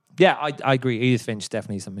I agree. Edith Finch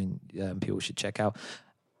definitely something people should check out.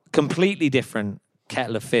 Completely different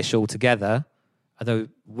kettle of fish altogether. Although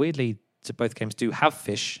weirdly, both games do have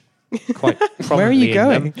fish quite prominently. Where are you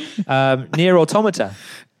going? Near Automata.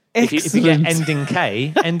 If you get Ending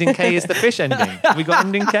K is the fish ending. Have we got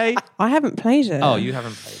Ending K? I haven't played it. Oh, you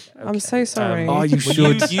haven't played it. Okay. I'm so sorry. You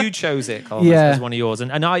should. You chose it, Colin, as one of yours.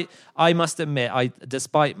 And I must admit,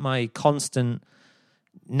 despite my constant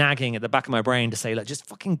nagging at the back of my brain to say, like, just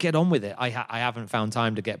fucking get on with it. I haven't found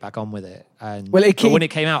time to get back on with it. And but when it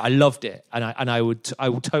came out, I loved it, and I will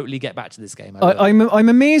totally get back to this game. I'm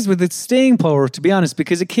amazed with its staying power, to be honest,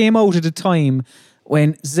 because it came out at a time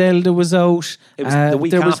when Zelda was out. It was the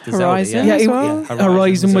week after Horizon. Zelda,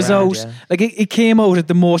 Horizon was out. Yeah. Like it came out at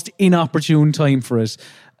the most inopportune time for us.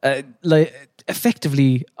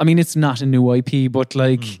 Effectively, I mean, it's not a new IP, but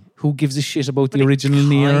like. Who gives a shit about the original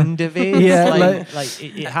Nier? Kind of is.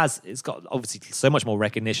 Yeah, it's got obviously so much more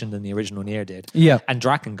recognition than the original Nier did. Yeah. And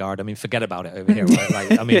Drakengard, I mean, forget about it over here.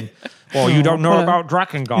 Right? You don't know about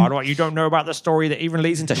Drakengard. What, you don't know about the story that even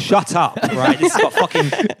leads into shut up, right? This has got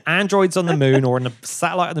fucking androids on the moon or in the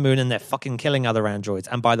satellite on the moon, and they're fucking killing other androids.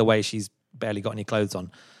 And by the way, she's barely got any clothes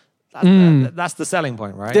on. That's the selling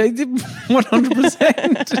point, right? 100%.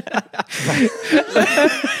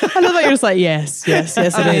 I love that you're just like, yes, it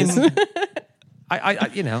is.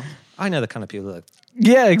 I know the kind of people that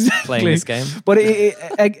exactly playing this game. But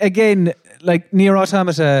again, like Nier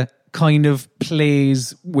Automata kind of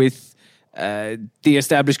plays with the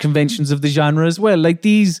established conventions of the genre as well. Like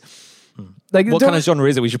these. Like what kind of genre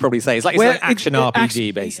is it? We should probably say it's like action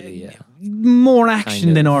RPG, basically. Yeah, more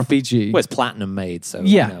action than RPG. Well, it's Platinum made, so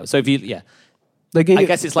So if you like I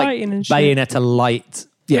guess it's like Bayonetta light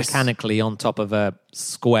mechanically on top of a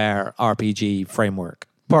Square RPG framework.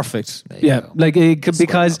 Perfect. Like it could,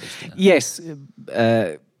 because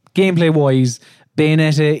gameplay wise,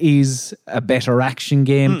 Bayonetta is a better action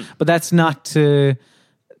game, but that's not to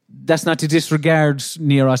disregard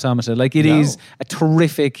Nier Automata. Like it is a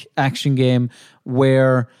terrific action game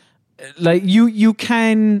where like you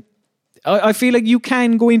can I feel like you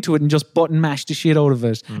can go into it and just button mash the shit out of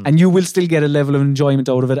it and you will still get a level of enjoyment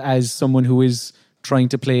out of it as someone who is trying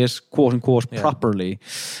to play it quote unquote properly.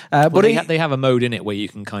 But they have a mode in it where you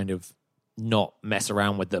can kind of not mess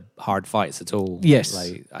around with the hard fights at all. Yes.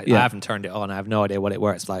 Like I haven't turned it on. I have no idea what it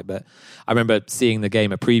works like, but I remember seeing the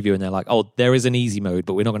game a preview and they're like, oh, there is an easy mode,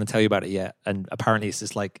 but we're not going to tell you about it yet. And apparently it's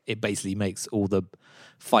just like, it basically makes all the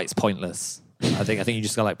fights pointless. I think you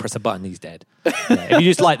just gotta like press a button, he's dead. If you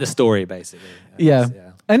just like the story, basically.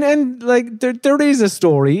 And like there is a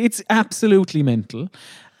story. It's absolutely mental.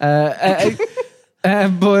 But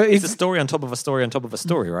it's a story on top of a story on top of a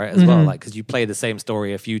story, right? As well, like because you play the same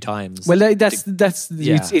story a few times. Well,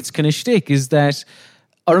 it's kind of shtick. Is that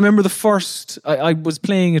I remember the first I was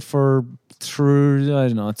playing it for 3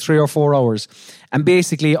 or 4 hours, and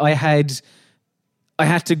basically I had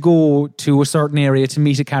to go to a certain area to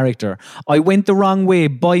meet a character. I went the wrong way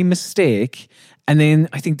by mistake. And then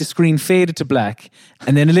I think the screen faded to black,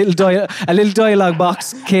 and then a little dialogue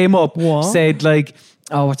box came up, said like,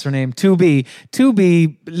 "Oh, what's her name?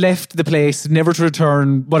 2B left the place, never to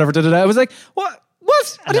return." Whatever. I was like, "What?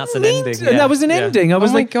 And that's an ending. And that was an ending. I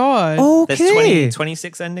was like, my God. Okay. There's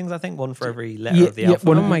 26 endings, I think, one for every letter of the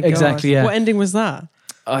alphabet. Oh my God. Exactly. Yeah. What ending was that?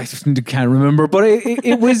 I can't remember, but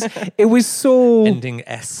it was so ending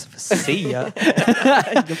S for see ya.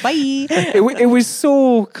 Bye. It was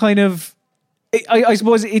so kind of. I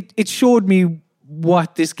suppose it showed me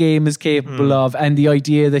what this game is capable of, and the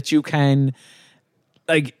idea that you can,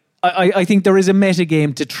 like, I think there is a meta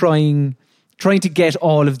game to trying to get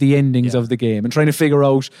all of the endings of the game and trying to figure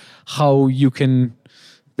out how you can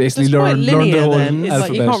basically learn the whole then. It's alphabet.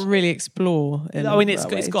 like you can't really explore. I mean,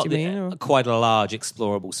 it's got quite a large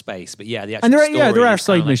explorable space, but the actual and there are is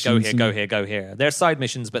side like, missions. Go here. They're side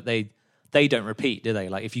missions, but they don't repeat, do they?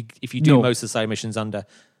 Like if you do most of the side missions under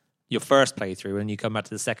your first playthrough and you come back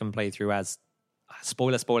to the second playthrough as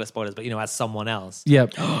spoilers, but as someone else. Yeah,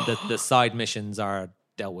 the side missions are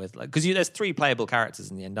dealt with, like, because there's 3 playable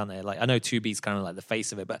characters in the end, aren't there? Like, I know 2B's kind of like the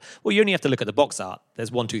face of it, but you only have to look at the box art.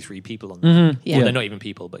 There's 1, 2, 3 people on there. Yeah. Well, they're not even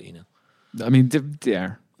people, but I mean, they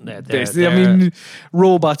are. They're, I mean,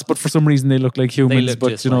 robots, but for some reason they look like humans. look But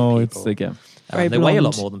just like it's like they weigh a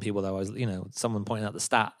lot more than people, though. Someone pointing out the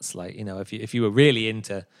stats. Like, if you were really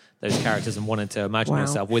into those characters and wanted to imagine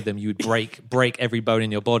yourself with them, you would break every bone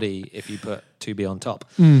in your body if you put 2B on top.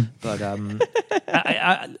 But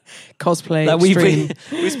cosplay. Like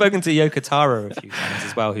we've spoken to Yoko Taro a few times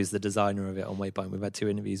as well, who's the designer of it on Waypoint. We've had 2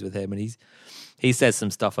 interviews with him, and he says some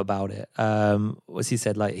stuff about it. What's he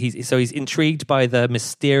said? Like he's intrigued by the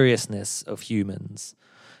mysteriousness of humans,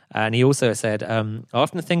 and he also said, I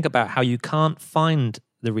often think about how you can't find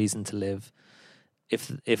the reason to live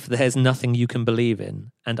if there's nothing you can believe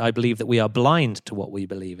in, and I believe that we are blind to what we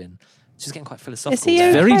believe in. It's just getting quite philosophical. Is he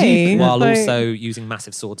there. Very deep, while also using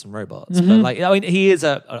massive swords and robots. But he is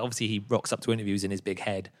obviously he rocks up to interviews in his big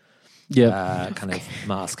head, kind of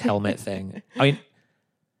mask helmet thing. I mean,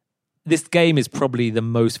 this game is probably the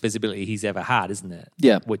most visibility he's ever had, isn't it?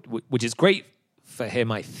 Yeah, which is great for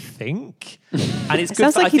him, I think, and it's good.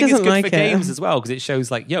 Sounds like I think it's good like for games as well, because it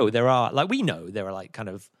shows like, there are like kind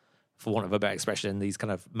of, for want of a better expression, these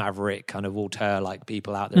kind of maverick, kind of auteur like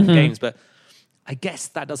people out there in games, but I guess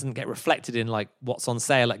that doesn't get reflected in like what's on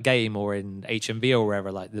sale at Game or in HMV or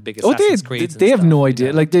wherever, like the big Assassin's Creed. They have no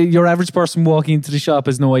idea. Like your average person walking into the shop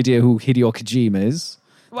has no idea who Hideo Kojima is.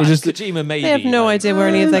 Well, Kojima maybe. They have no idea where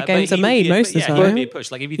any of their games are made most of the time. He would be a push.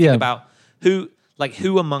 Like if you think about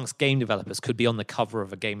who amongst game developers could be on the cover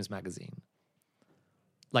of a games magazine?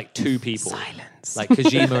 Like 2 people. Silence. Like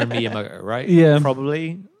Kojima and Miyamoto, right? Yeah.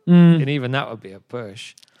 Probably. And even that would be a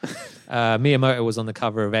push. Miyamoto was on the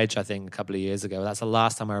cover of Edge, I think, a couple of years ago. That's the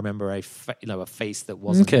last time I remember a face that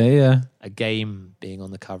wasn't a game being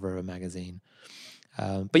on the cover of a magazine.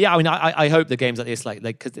 But yeah, I mean, I hope the games like this,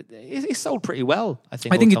 because it sold pretty well. I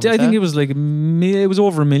think it was like it was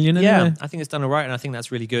over 1 million. Yeah, I think it's done all right, and I think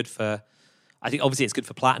that's really good for. I think obviously it's good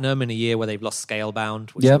for Platinum in a year where they've lost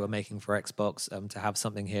Scalebound, which they were making for Xbox, to have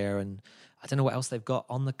something here. And I don't know what else they've got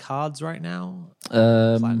on the cards right now.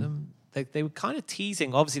 Platinum. They were kind of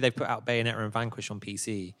teasing. Obviously, they put out Bayonetta and Vanquish on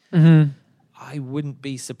PC. I wouldn't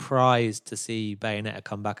be surprised to see Bayonetta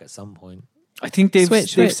come back at some point. I think they've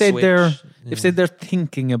said they're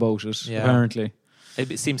thinking about it. Yeah. Apparently,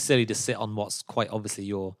 it seems silly to sit on what's quite obviously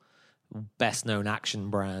your best known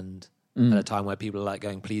action brand at a time where people are like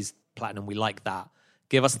going, "Please, Platinum, we like that.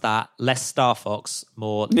 Give us that. Less Star Fox,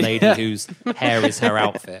 more lady whose hair is her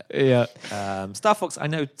outfit." Yeah. Star Fox, I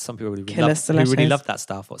know some people really love that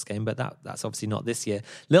Star Fox game, but that's obviously not this year.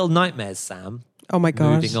 Little Nightmares, Sam. Oh my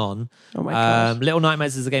god. Moving on. Oh my god. Little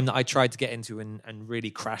Nightmares is a game that I tried to get into and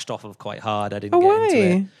really crashed off of quite hard. I didn't get into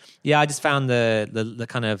it. Yeah, I just found the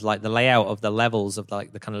kind of like the layout of the levels of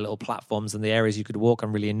like the kind of little platforms and the areas you could walk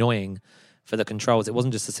on really annoying for the controls. It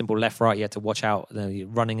wasn't just a simple left, right. You had to watch out, you're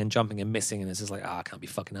running and jumping and missing, and it's just like, I can't be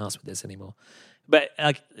fucking arsed with this anymore. But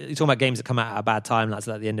like, you're talking about games that come out at a bad time. That's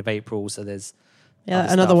at the end of April, so there's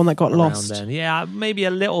another one that got lost. Then. Yeah, maybe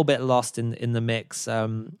a little bit lost in the mix.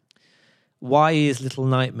 Why is Little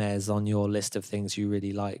Nightmares on your list of things you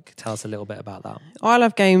really like? Tell us a little bit about that. I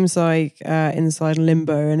love games like Inside and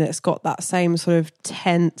Limbo, and it's got that same sort of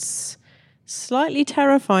tense, slightly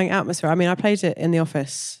terrifying atmosphere. I mean, I played it in the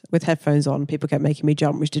office with headphones on. People kept making me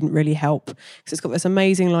jump, which didn't really help, because it's got this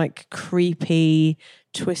amazing, like, creepy,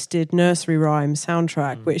 twisted nursery rhyme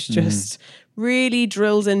soundtrack, which just really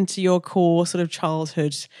drills into your core sort of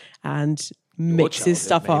childhood and mixes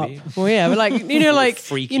stuff maybe. up. Well, yeah, but like,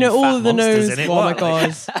 all of the nose. Oh my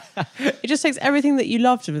god! It just takes everything that you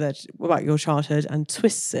loved about your childhood and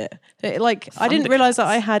twists it. I didn't realize that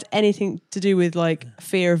I had anything to do with like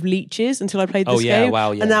fear of leeches until I played this game.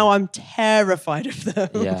 Wow, yeah. And now I'm terrified of them.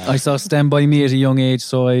 Yeah. I saw Stand By Me at a young age,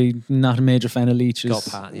 so I'm not a major fan of leeches. Got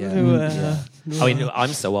Pat, yeah. I mean,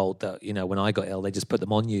 I'm so old that, you know, when I got ill, they just put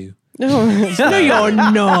them on you. No, you're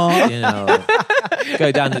not. You know,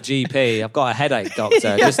 go down the GP. I've got a headache,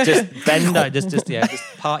 doctor. Just bend out. Just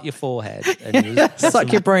part your forehead and just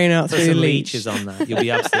Suck your brain out put through your some leech. leeches on that. You'll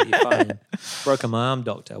be absolutely fine. Broken my arm,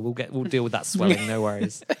 doctor. We'll deal with that swelling. No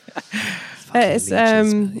worries.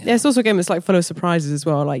 It's also a game that's like full of surprises as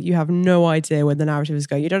well. Like you have no idea where the narrative is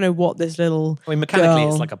going. You don't know what this little. I mean, mechanically, girl,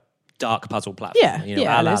 it's like a dark puzzle platform. Yeah, you know,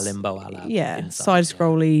 yeah, a la there's- Limbo, a la Inside,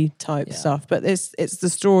 side-scrolly type stuff. But it's the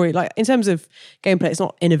story. Like in terms of gameplay, it's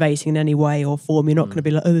not innovating in any way or form. You're not going to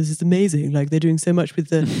be like, oh, this is amazing. Like they're doing so much with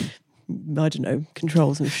the. I don't know,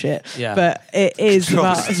 controls and shit. Yeah. But it is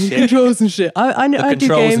Controls about and shit. controls and shit. I know. The I do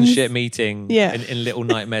controls games. and shit meeting Yeah. in Little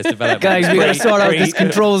Nightmares development. Guys, we gotta sort out this Pretty-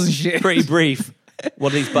 controls and shit. Pretty brief. What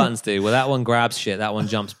do these buttons do? Well, that one grabs shit. That one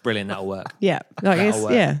jumps. Brilliant. That'll work. Yeah, like That'll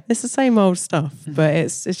work. it's the same old stuff, but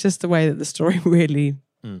it's just the way that the story really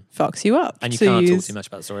fucks you up. And you to can't talk use- too much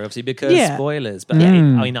about the story, obviously, because Yeah. spoilers. But I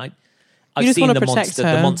mean, I've just seen wanna the protect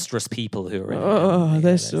her. monstrous people who are in it. Oh,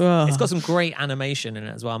 this. It's got some great animation in it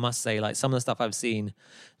as well, I must say. Like some of the stuff I've seen,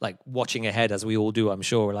 like watching ahead as we all do, I'm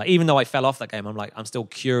sure. Like even though I fell off that game, I'm still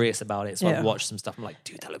curious about it. So I've watched some stuff. I'm like,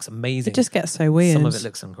 dude, that looks amazing. It just gets so weird. Some of it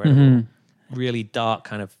looks incredible. Really dark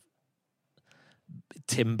kind of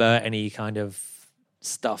Tim Burton-y kind of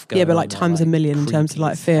stuff going on. Yeah, but like there, times a million in terms of creepy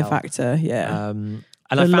like as fear hell. factor. Yeah. And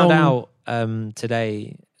I found out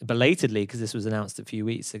today, belatedly, because this was announced a few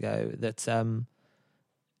weeks ago, that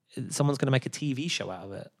someone's going to make a TV show out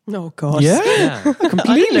of it. Oh God. Yeah.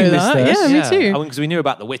 Completely know missed that. that. Yeah, me too. I mean, because we knew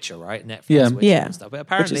about The Witcher, right? Netflix Yeah. Witcher Yeah. and stuff. But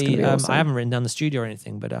Which is apparently, gonna be awesome. I haven't written down the studio or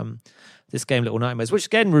anything, but this game, Little Nightmares, which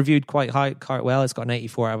again reviewed quite well. It's got an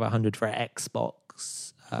 84 out of 100 for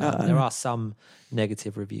Xbox. There are some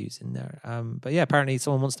negative reviews in there. But yeah, apparently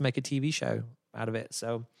someone wants to make a TV show out of it.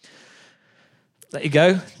 So there you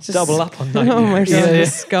go. Double up on Nightmares. Oh my God. Yeah.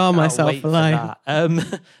 Just scar Can't myself wait for for life.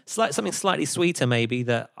 that. Something slightly sweeter maybe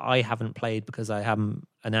that I haven't played because I am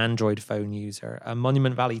an Android phone user.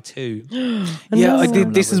 Monument Valley 2. Yeah, I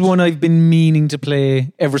did. This is one I've been meaning to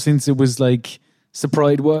play ever since it was like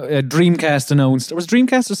surprised. Dreamcast announced. Or was it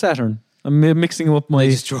Dreamcast or Saturn? I'm mixing up my. I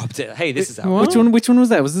just dropped it. Hey, this is out. What? Which one was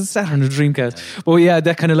that? Was it Saturn or Dreamcast? But yeah,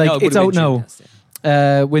 that kind of like No, it it's would've out been now. Dreamcast,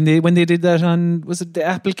 yeah. When they did that on, was it the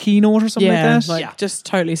Apple keynote or something Yeah, like that? like just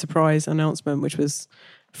totally surprise announcement, which was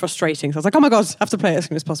frustrating. So I was like, oh my God, I have to play it as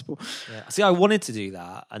soon as possible. Yeah. See, I wanted to do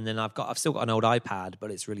that, and then I've still got an old iPad,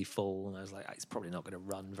 but it's really full, and I was like, it's probably not going to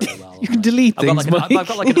run very well. You can delete I've got things, like I've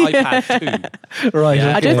got like an iPad 2. Right. Yeah.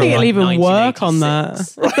 Okay. I don't think it'll Like even work on that.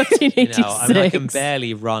 1986. You know, I mean, I can 1986.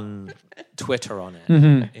 barely run Twitter on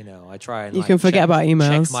it. You know, I try and You like, can forget check, about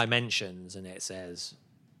emails. Check my mentions, and it says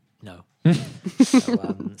no.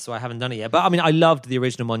 So I haven't done it yet. But I mean, I loved the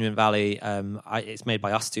original Monument Valley. It's made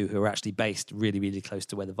by us two, who are actually based really, really close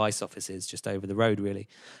to where the Vice office is, just over the road, really.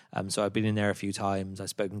 So I've been in there a few times. I've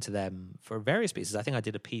spoken to them for various pieces. I think I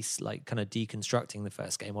did a piece like kind of deconstructing the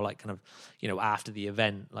first game, or like kind of, you know, after the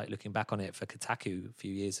event, like looking back on it for Kotaku a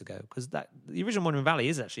few years ago. Because the original Monument Valley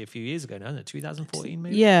is actually a few years ago now, isn't it? 2014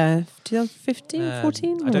 maybe? Yeah, 2015,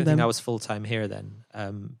 14. I don't think I was full time here then,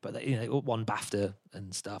 but you know, it won BAFTA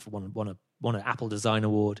and stuff. Won an Apple Design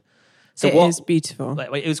Award. So It is beautiful. Like,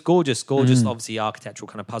 it was gorgeous. Obviously, architectural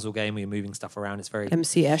kind of puzzle game where you're moving stuff around. It's very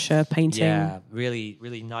MC Escher painting. yeah, really,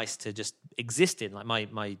 really nice to just exist in. Like my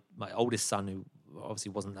oldest son, who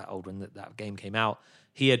obviously wasn't that old when that game came out,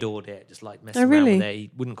 he adored it. Just like messing around with it. He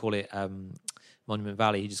wouldn't call it Monument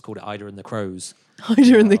Valley. He just called it Ida and the Crows.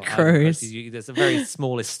 Ida and the Ida Crows. There's a very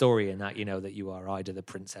smallest story in that, you know, that you are Ida the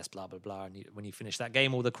princess, blah, blah, blah. And when you finish that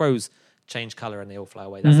game, all the crows change colour and they all fly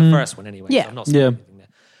away. That's the first one anyway. Yeah. So I'm not spoiling anything there.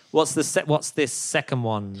 What's this second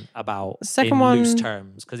one about second in one- loose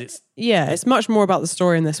terms? Because it's... Yeah, it's much more about the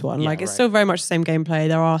story in this one. Yeah, like it's right. still very much the same gameplay.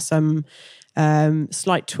 There are some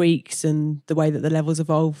slight tweaks and the way that the levels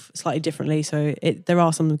evolve slightly differently. So there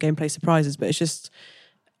are some gameplay surprises, but it's just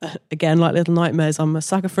again like Little Nightmares. I'm a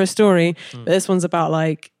sucker for a story, but this one's about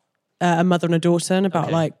like a mother and a daughter, and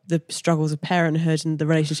about like the struggles of parenthood and the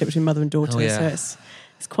relationship between mother and daughter. Oh, yeah. So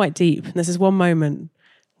it's quite deep. And there's this one moment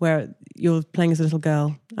where you're playing as a little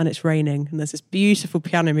girl and it's raining and there's this beautiful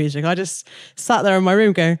piano music. I just sat there in my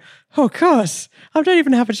room going, oh God, I don't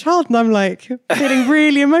even have a child. And I'm like feeling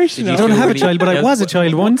really emotional. I don't have a child, but I was a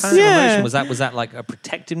child once. What kind of Yeah. emotion? Was that like a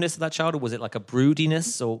protectiveness of that child, or was it like a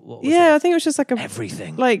broodiness, or what was Yeah, it? I think it was just like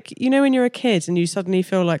Everything. like, you know, when you're a kid and you suddenly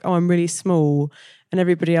feel like, oh, I'm really small and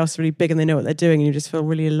everybody else is really big and they know what they're doing, and you just feel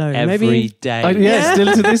really alone. Every day.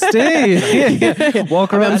 Still to this day.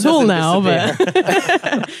 Walk around. I'm tall now, but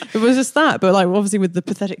it was just that. But like, obviously, with the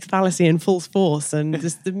pathetic fallacy in full force, and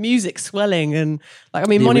just the music swelling, and like, I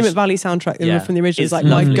mean, Monument Valley soundtrack from the original is like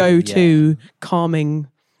lovely. my go-to calming.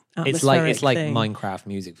 It's like thing. Minecraft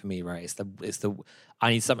music for me, right? It's the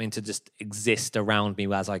I need something to just exist around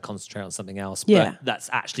me as I concentrate on something else. But that's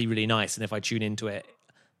actually really nice, and if I tune into it,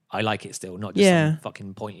 I like it still, not just some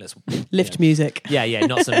fucking pointless lift music. Yeah,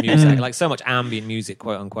 not some music. Like, so much ambient music,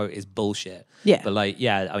 quote unquote, is bullshit. Yeah. But like,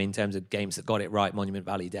 I mean, in terms of games that got it right, Monument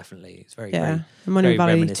Valley definitely. It's very And very Monument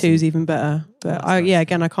Valley reminiscent. 2 is even better. But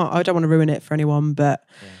again, I don't want to ruin it for anyone, but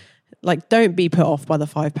like, don't be put off by the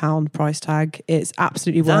 £5 price tag. It's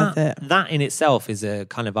absolutely worth it. That in itself is a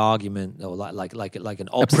kind of argument, or like an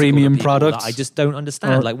obstacle, a premium product that I just don't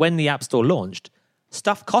understand. Like, when the App Store launched,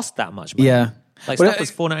 stuff cost that much money. Yeah. Like, stuff was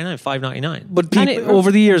 $4.99, $5.99. But over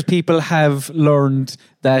the years, people have learned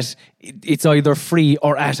that it's either free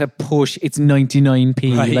or at a push, it's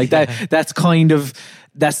 99p. Right, like that.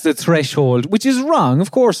 That's the threshold, which is wrong. Of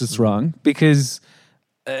course, it's wrong, because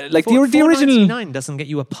like the original $4.99 doesn't get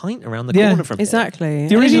you a pint around the corner from exactly.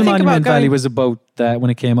 The original Monument Valley was about that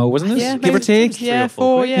when it came out, wasn't it? Yeah, give or take. Yeah,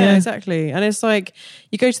 four. Yeah, exactly. And it's like,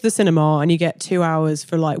 you go to the cinema and you get 2 hours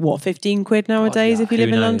for like what, 15 quid nowadays if you live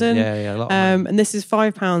in London. Yeah, a lot of money. And this is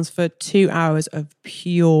 £5 for 2 hours of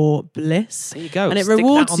pure bliss. There you go. And it Stick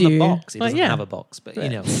rewards that on you. the box. It like, doesn't have a box, but you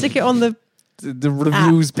know, stick it on the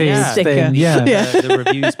reviews page sticker. thing. the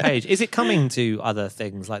reviews page. Is it coming to other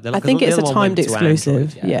things? Like, I think it's a timed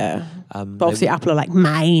exclusive. But obviously Apple are like,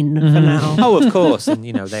 mine for now. Oh, of course. And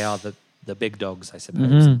you know, they are the big dogs, I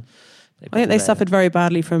suppose. I think they suffered very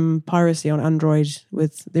badly from piracy on Android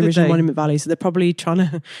with the original Monument Valley, so they're probably trying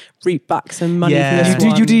to reap back some money from this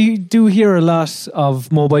one. You do hear a lot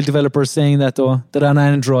of mobile developers saying that, though, that on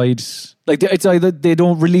Android, like, it's either they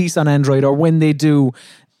don't release on Android, or when they do,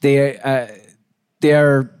 they have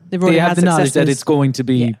the knowledge that it's going to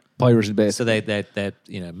be pirated based. So they're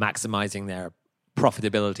maximizing their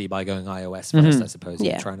profitability by going iOS first, I suppose.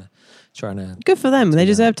 Trying to good for them. They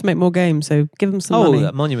deserve to make more games, so give them some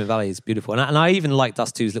money. Monument Valley is beautiful, and I even liked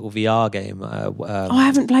Dust 2's little VR game. I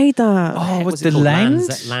haven't played that. What's it called?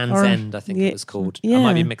 Land's End, I think it was called. I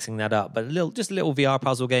might be mixing that up, but just a little VR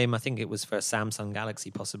puzzle game. I think it was for Samsung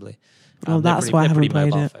Galaxy, possibly. That's why I haven't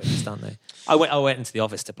played it. Focused, aren't they? I went into the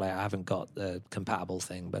office to play it. I haven't got the compatible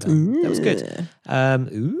thing, but that was good.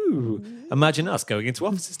 Imagine us going into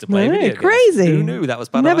offices to play video games. Crazy. Who knew that was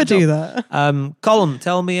part Never of our do job? that. Colm,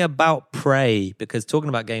 tell me about Prey, because talking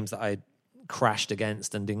about games that I crashed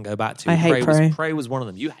against and didn't go back to. I hate Prey. Prey was one of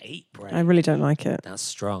them. You hate Prey. I really don't like it. That's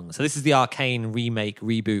strong. So this is the Arcane remake,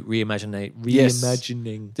 reboot, reimagining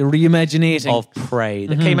the reimaginating of Prey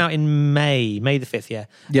that came out in May the 5th.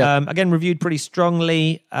 Again, reviewed pretty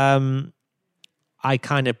strongly. I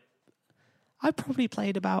probably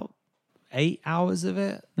played about 8 hours of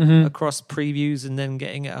it across previews and then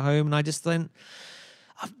getting it home, and I just went,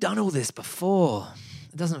 I've done all this before.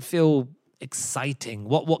 It doesn't feel exciting.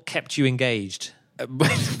 What kept you engaged?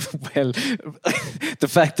 Well, the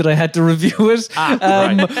fact that I had to review it,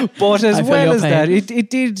 right. But as well as that, it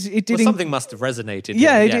did. Something must have resonated.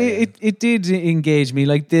 It did engage me.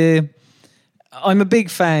 Like, I'm a big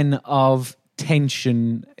fan of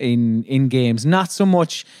tension in games. Not so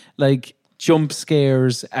much like jump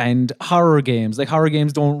scares and horror games. Like, horror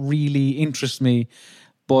games don't really interest me,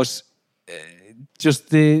 but just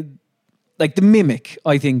the Mimic,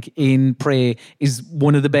 I think, in Prey is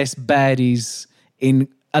one of the best baddies in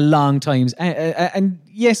a long time. And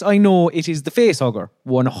yes, I know it is the facehugger,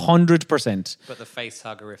 100%. But the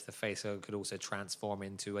facehugger, if the facehugger could also transform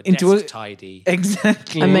into a desk tidy.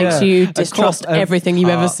 Exactly. And makes you distrust everything you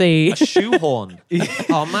ever see. A shoehorn.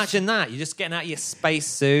 Oh, imagine that. You're just getting out of your space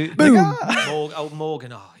suit. Boom.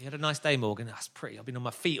 Morgan. Oh, you had a nice day, Morgan. That's pretty. I've been on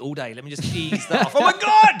my feet all day. Let me just ease that off. Oh my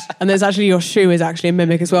God! And there's actually, your shoe is actually a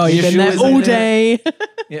mimic as well. You've been there all day.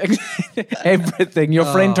 Everything. Your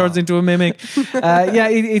friend turns into a mimic.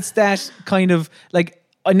 It's that kind of, like,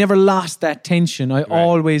 I never lost that tension. I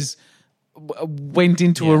always went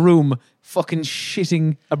into a room fucking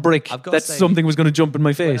shitting a brick that something was going to jump in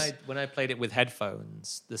my face. When I played it with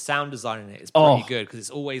headphones, the sound design in it is pretty good, because it's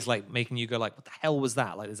always like making you go like, what the hell was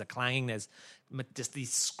that? Like, there's a clanging, there's just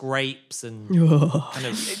these scrapes and kind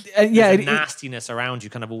of there's a nastiness around you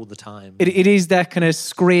kind of all the time. It is that kind of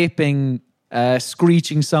scraping,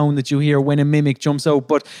 screeching sound that you hear when a mimic jumps out.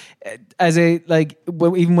 But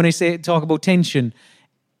even when I talk about tension,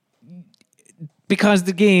 because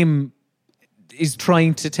the game is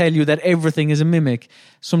trying to tell you that everything is a mimic.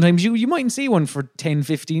 Sometimes you mightn't see one for 10,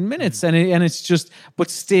 15 minutes and it's just, but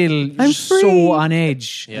still you're so on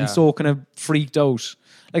edge and so kind of freaked out.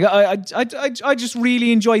 Like I just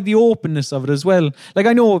really enjoyed the openness of it as well. Like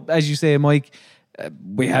I know, as you say, Mike,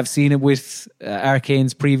 we have seen it with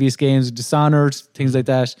Arcane's previous games, Dishonored, things like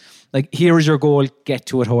that. Like, here is your goal, get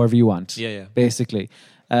to it however you want. Yeah. Basically.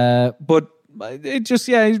 But it just,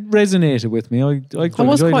 it resonated with me. I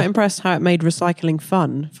was quite impressed how it made recycling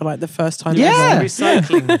fun for like the first time ever. Yeah,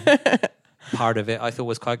 recycling part of it I thought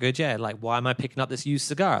was quite good. Yeah, like, why am I picking up this used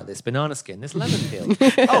cigar, this banana skin, this lemon peel?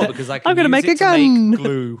 Oh, because I'm going to make a gun. Make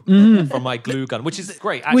glue from my glue gun, which is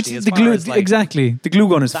great. Actually, which the glue, exactly. The glue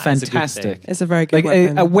gun is fantastic. It's a very good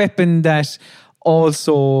weapon. A weapon that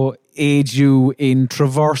also aids you in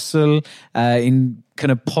traversal, in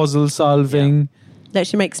kind of puzzle solving.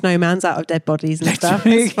 Lets you make snowmans out of dead bodies and stuff.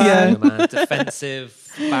 Defensive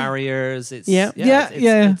barriers. Did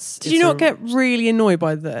you not get really annoyed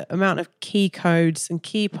by the amount of key codes and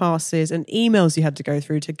key passes and emails you had to go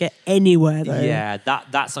through to get anywhere, though? Yeah,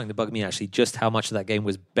 that's something that bugged me, actually. Just how much of that game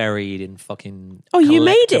was buried in fucking you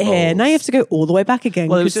made it here. Now you have to go all the way back again.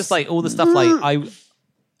 Well, it was just like all the stuff like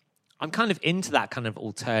I'm kind of into that kind of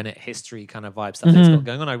alternate history kind of vibe stuff that's got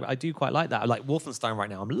going on. I do quite like that. I like Wolfenstein right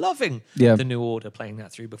now. I'm loving the New Order, playing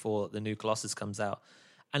that through before the new Colossus comes out.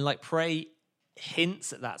 And like Prey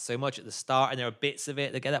hints at that so much at the start, and there are bits of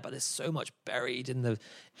it that get that, but there's so much buried in the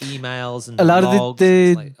emails and a lot logs. Of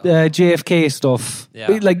the JFK stuff.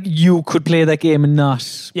 Yeah. Like, you could play that game and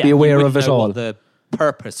not be aware of it all. What the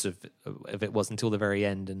purpose of it was until the very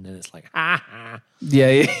end, and then it's like,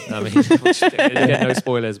 Yeah. I mean, again, no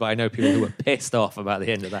spoilers, but I know people who were pissed off about the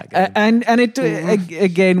end of that game. And it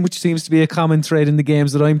again, which seems to be a common thread in the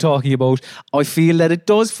games that I'm talking about, I feel that it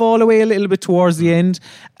does fall away a little bit towards the end,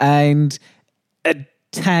 and a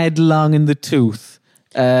tad long in the tooth.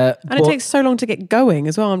 And it takes so long to get going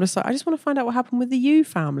as well. I'm just like, I just want to find out what happened with the Yu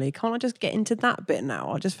family. Can't I just get into that bit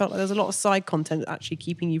now? I just felt like there's a lot of side content actually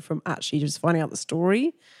keeping you from actually just finding out the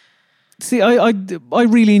story. See, I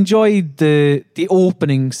really enjoyed the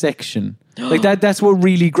opening section. Like that's what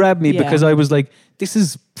really grabbed me, because I was like, this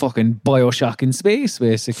is fucking BioShock in space,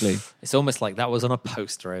 basically. It's almost like that was on a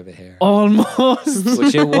poster over here. Almost.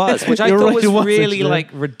 Which it was. Which I thought was really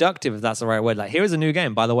like reductive, if that's the right word. Like, here is a new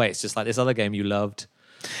game. By the way, it's just like this other game you loved.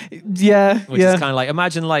 Yeah. Which is kind of like,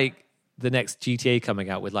 imagine like the next GTA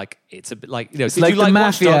coming out with like, it's a bit like, it's like the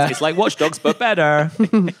Mafia. Watch Dogs? It's like Watch Dogs, but better.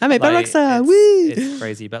 I made Alexa. It's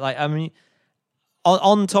crazy. But like, I mean,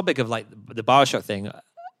 on topic of like the BioShock thing,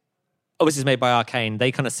 obviously it's made by Arcane.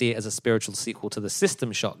 They kind of see it as a spiritual sequel to the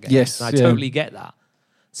System Shock game. Yes. And I totally get that.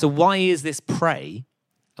 So why is this Prey?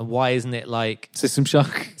 And why isn't it like System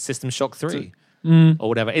Shock 3 or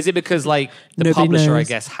whatever? Is it because like the publisher, I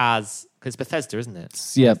guess, has, because Bethesda, isn't it?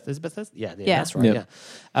 Yeah. Is it Bethesda? Yeah, that's right.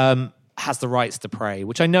 Yeah. Has the rights to Prey,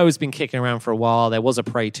 which I know has been kicking around for a while. There was a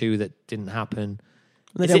Prey 2 that didn't happen.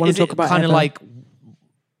 They don't want to talk about it. Kind of like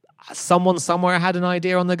someone somewhere had an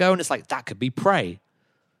idea on the go, and it's like, that could be Prey.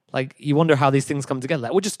 Like, you wonder how these things come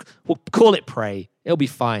together. Like, we'll call it Prey. It'll be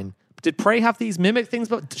fine. Did Prey have these mimic things?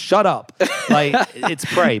 But shut up. Like, it's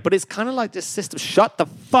Prey. But it's kind of like this system. Shut the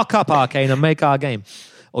fuck up, Arcane, and make our game.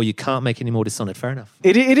 Or you can't make any more Dishonored. Fair enough.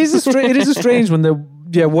 It is a strange one.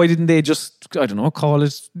 Why didn't they just, I don't know, call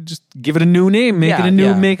it, just give it a new name, make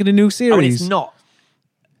it a new series? I mean, it's not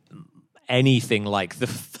anything like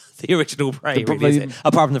the original Prey, really, is it?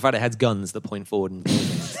 Apart from the fact it has guns that point forward and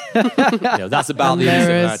that's about the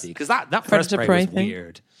similarity. Because that first Prey was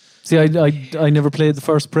weird. See, I never played the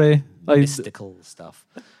first Prey. Mystical stuff.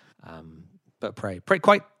 But Prey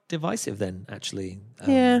quite divisive then, actually.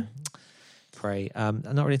 Prey. I'm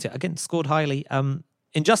not really again, scored highly.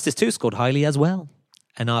 Injustice 2 scored highly as well.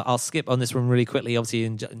 And I'll skip on this one really quickly. Obviously,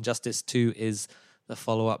 Injustice 2 is the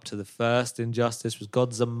follow-up to the first Injustice, was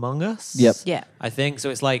Gods Among Us. Yep. Yeah. I think. So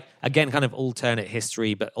it's like, again, kind of alternate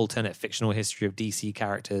history, but alternate fictional history of DC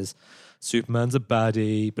characters. Superman's a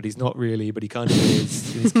baddie, but he's not really, but he kind of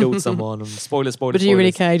is. He's killed someone. Spoilers. But do you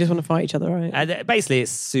really care? You just want to fight each other, right? And basically,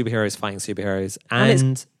 it's superheroes fighting superheroes.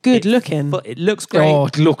 And it's good looking. It looks great. Oh,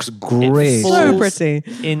 it looks great. So pretty.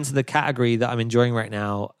 Into the category that I'm enjoying right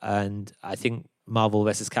now. And I think Marvel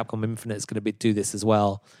vs. Capcom Infinite is going to do this as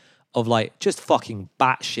well. Of like just fucking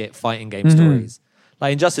batshit fighting game stories.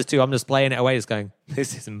 Like Injustice 2, I'm just playing it away, just going,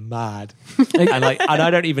 this is mad. and I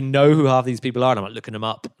don't even know who half these people are. And I'm like looking them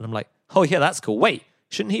up, and I'm like, oh yeah, that's cool. Wait,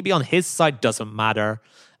 shouldn't he be on his side? Doesn't matter.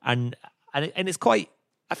 And it's quite,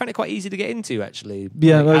 I find it quite easy to get into, actually.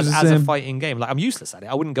 Yeah, like, as a fighting game. Like, I'm useless at it.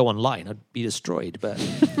 I wouldn't go online. I'd be destroyed. But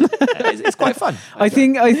it's quite fun. I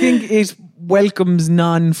think it welcomes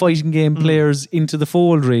non-fighting game players into the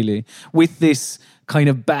fold, really, with this kind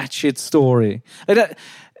of batshit story.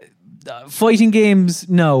 Fighting games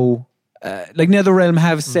now, like NetherRealm,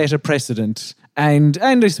 have set a precedent, and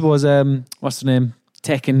I suppose what's the name,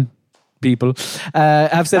 Tekken people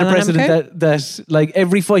have set a precedent that like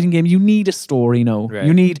every fighting game, you need a story now. Right.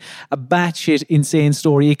 You need a batshit insane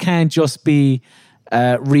story. It can't just be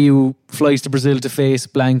Ryu flies to Brazil to face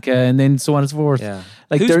Blanca and then so on and so forth. Yeah.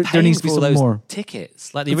 Like there needs to be some more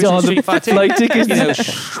tickets, like the original Street Fighter flight tickets. You know,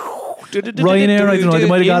 Ryanair, I don't know, they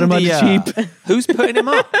might have got him at cheap. Who's putting him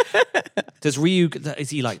up? Does Ryu,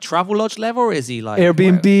 is he like Travel Lodge level, or is he like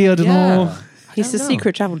Airbnb? I don't know. He's the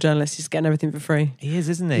secret travel journalist. He's getting everything for free. He is,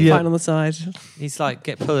 isn't he? Fighting on the side. He's like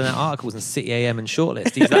pulling out articles in City AM and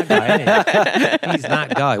Shortlist. He's that guy, isn't he? He's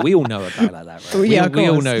that guy. We all know a guy like that, right? Yeah, we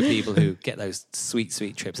all know people who get those sweet,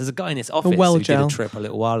 sweet trips. There's a guy in this office who did a trip a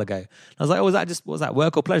little while ago. I was like, was that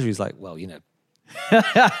work or pleasure? He's like, well, you know,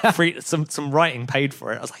 free, some writing paid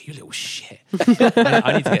for it. I was like, you little shit.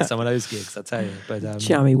 I need to get some of those gigs, I tell you. But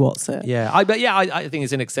Jamie, what's it? Yeah, I think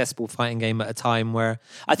it's an accessible fighting game at a time where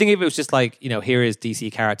I think if it was just like, you know, here is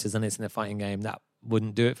DC characters and it's in a fighting game, that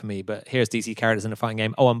wouldn't do it for me. But here's DC characters in a fighting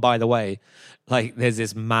game. Oh, and by the way, like there's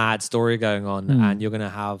this mad story going on, and you're gonna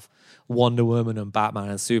have Wonder Woman and Batman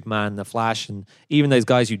and Superman and The Flash, and even those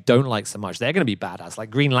guys you don't like so much, they're going to be badass. Like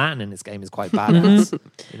Green Lantern in this game is quite badass.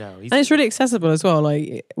 You know, and it's really accessible as well.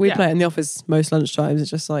 Like we play it in the office most lunchtimes. It's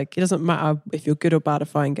just like, it doesn't matter if you're good or bad at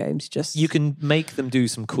fighting games. You can make them do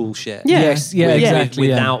some cool shit. Yeah. Yes, yeah, exactly.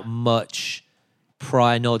 Without much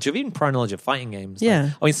prior knowledge of fighting games. Yeah.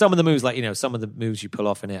 Like, I mean, some of the moves, like, you know, some of the moves you pull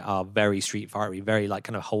off in it are very Street Fighter, very like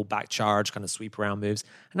kind of hold back charge, kind of sweep around moves,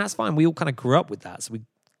 and that's fine. We all kind of grew up with that, so we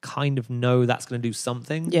kind of know that's going to do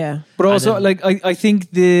something. Yeah. But also, like, I think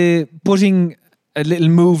the putting a little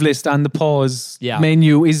move list on the pause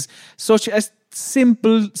menu is such a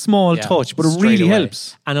simple, small touch, but it really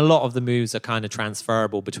helps. And a lot of the moves are kind of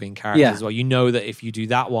transferable between characters as well. You know that if you do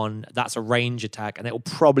that one, that's a range attack, and it will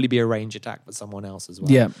probably be a range attack for someone else as well.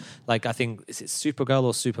 Yeah. Like, I think, is it Supergirl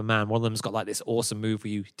or Superman? One of them's got like this awesome move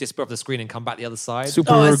where you disappear off the screen and come back the other side.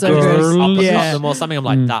 Supergirl. Up them or something. I'm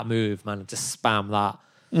like, that move, man, just spam that.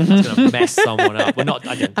 It's going to mess someone up.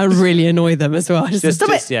 And really annoy them as well.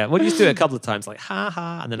 Yeah. Well, you just do it a couple of times, like,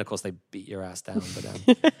 ha, and then, of course, they beat your ass down.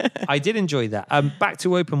 But I did enjoy that. Back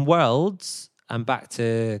to open worlds and back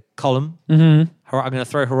to Column. I'm going to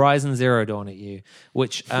throw Horizon Zero Dawn at you,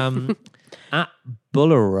 which at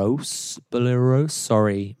Bulleros,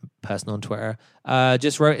 sorry, person on Twitter,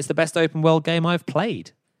 just wrote, it's the best open world game I've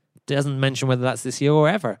played. Doesn't mention whether that's this year or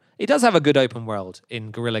ever. It does have a good open world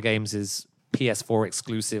in Guerrilla Games' PS4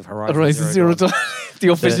 exclusive Horizon Zero Dawn. The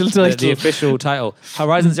official title. The official title.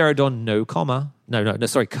 Horizon Zero Dawn, no comma. No,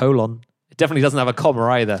 sorry, colon. It definitely doesn't have a comma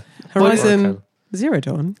either. Horizon Zero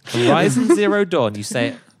Dawn. Horizon Zero Dawn. You say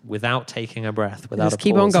it without taking a breath, without just a pause.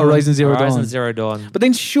 keep on going. Horizon Horizon Zero Dawn. But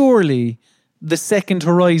then surely the second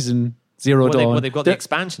Horizon Zero Dawn. They've got the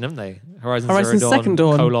expansion, haven't they? Horizon Zero Dawn, Second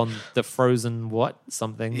Dawn. colon, the frozen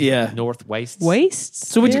something. Yeah. North Wastes. Wastes?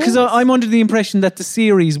 So, because I'm under the impression that the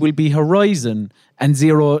series will be Horizon and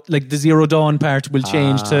Zero, like the Zero Dawn part will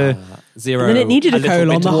change to Zero. And then it needed a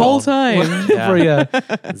colon the whole time.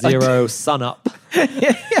 Zero sun up.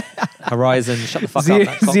 Horizon, shut the fuck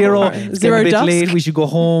up. Zero Zero dusk. late, we should go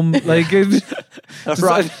home. Like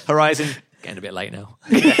Horizon, getting a bit late now.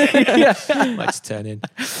 Might just turn in.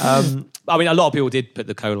 I mean, a lot of people did put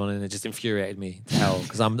the colon in. It just infuriated me to hell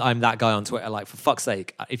because I'm that guy on Twitter. Like, for fuck's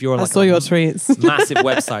sake, if you're like I saw your tweets. Massive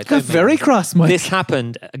website, very cross, Mike. This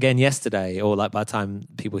happened again yesterday, or like by the time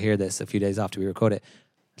people hear this, a few days after we record it.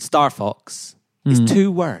 Star Fox is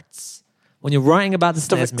 2 words. When you're writing about the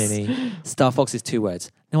SNES Mini, Star Fox is 2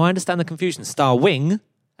 words. Now I understand the confusion. Star Wing,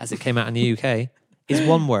 as it came out in the UK, is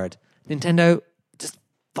 1 word. Nintendo just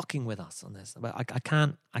fucking with us on this. But I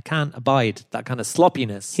can't abide that kind of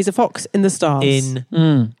sloppiness. He's a fox in the stars.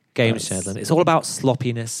 In games journalism. It's all about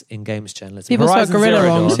sloppiness in games journalism. People spelled Horizon Gorilla Zero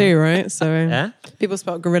wrong Dawn. too, right? So people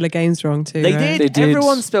spelled Gorilla Games wrong too. They right? did.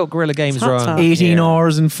 Everyone spelled Guerrilla Games Tut wrong. tut. 18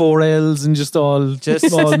 R's and 4 L's and just all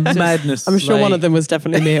madness. I'm sure one of them was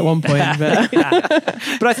definitely me at one point. But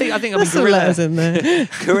But I think there's some letters in there.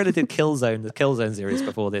 Guerrilla did Killzone, the Killzone series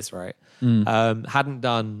before this, right? Hadn't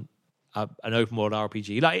done an open world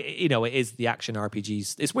RPG. Like, you know, it is the action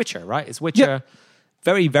RPGs. It's Witcher, right? It's Witcher. Yep.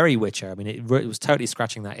 Very, very Witcher. I mean, it was totally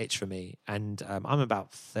scratching that itch for me. And I'm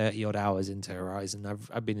about 30 odd hours into Horizon.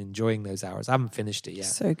 I've been enjoying those hours. I haven't finished it yet.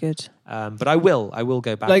 So good. But I will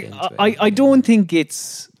go back like, into it. I don't think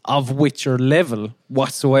it's of Witcher level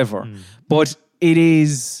whatsoever, but it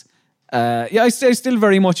is I still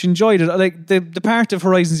very much enjoyed it. Like the part of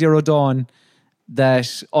Horizon Zero Dawn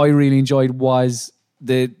that I really enjoyed was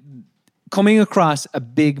the coming across a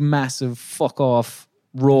big, massive fuck off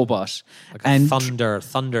robot, Like and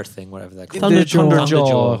thunder thing, whatever they're called.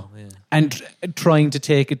 Thunderjaw, yeah. and trying to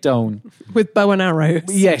take it down with bow and arrows.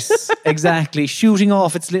 Yes, exactly. Shooting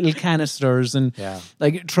off its little canisters and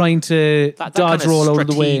like trying to that dodge kind of roll out of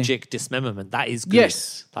the way. Strategic dismemberment, that is good.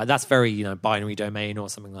 Yes. Like, that's very, binary domain or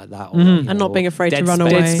something like that. Or, And not being afraid to run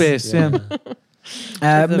away. Dead Space, yeah.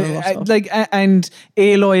 And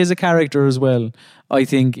Aloy as a character as well, I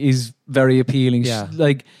think, is very appealing. Yeah.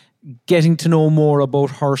 Like getting to know more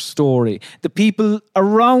about her story. The people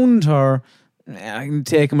around her, I can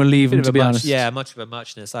take them or leave them, to be honest. Yeah, much of a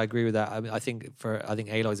muchness. I agree with that. I mean, I think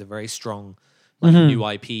Aloy is a very strong, new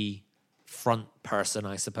IP front person,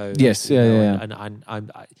 I suppose. Yes, yeah.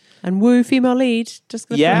 And woo female lead.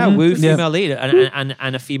 Woo female lead,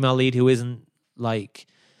 and a female lead who isn't like.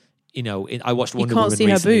 I watched Wonder Woman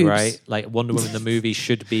recently, right? Like Wonder Woman, the movie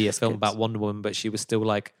should be a film about Wonder Woman, but she was still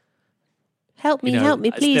like, help me,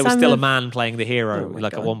 please. There was still a man playing the hero.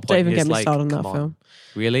 At one point, don't even get me like, started on that come film.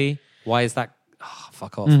 Really? Why is that? Oh,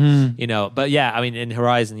 fuck off. But yeah, I mean, in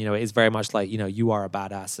Horizon, it is very much like, you are a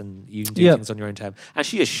badass and you can do things on your own time. And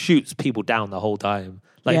she just shoots people down the whole time.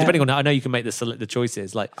 Like, depending on, I know you can make the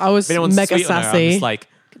choices. Like, I was mega sassy. I'm just like,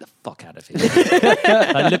 get the fuck out of here.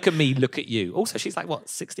 Like, look at me, look at you. Also, she's like, what,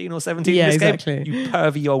 16 or 17 in this exactly. game? You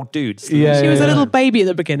pervy old dude. She was a little baby at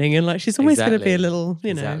the beginning, and like she's always going to be a little,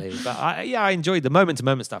 Exactly. But I enjoyed the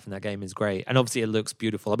moment-to-moment stuff in that game is great. And obviously it looks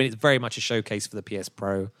beautiful. I mean, it's very much a showcase for the PS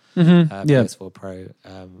Pro, PS4 Pro.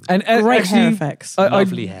 And great actually, hair effects.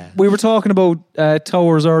 Lovely hair. We were talking about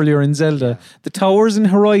towers earlier in Zelda. Yeah. The towers in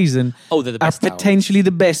Horizon they're the best are potentially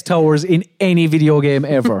the best towers in any video game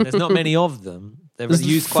ever. There's not many of them. There's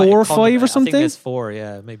used 4 or 5 or something? I think there's 4,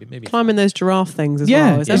 yeah. Maybe. Climbing those giraffe things as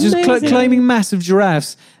well. Yeah, it's just climbing massive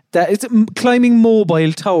giraffes. It's climbing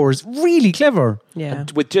mobile towers. Really clever. Yeah.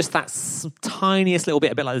 And with just that tiniest little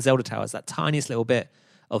bit, a bit like the Zelda towers, that tiniest little bit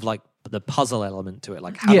of like the puzzle element to it.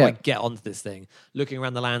 Like, how do I get onto this thing? Looking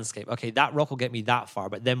around the landscape. Okay, that rock will get me that far,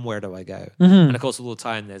 but then where do I go? And of course, all the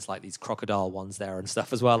time, there's like these crocodile ones there and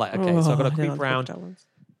stuff as well. Like, okay, so I've got to creep around,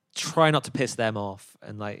 try not to piss them off.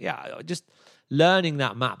 And like, just learning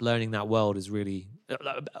that map, learning that world is really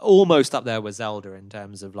almost up there with Zelda in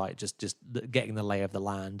terms of like just getting the lay of the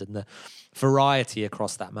land and the variety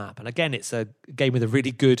across that map. And again, it's a game with a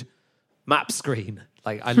really good map screen.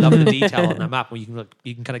 Like, I love the detail on that map where you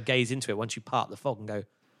can kind of gaze into it once you part the fog and go,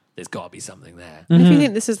 there's got to be something there. And if you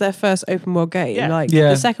think this is their first open world game,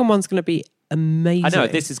 the second one's going to be amazing. I know,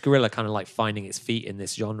 this is Guerrilla kind of like finding its feet in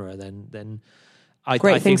this genre, then I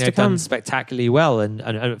think they've done spectacularly well.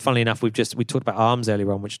 And funnily enough, we talked about ARMS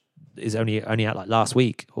earlier on, which is only out like last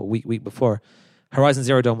week or week before. Horizon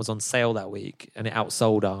Zero Dawn was on sale that week and it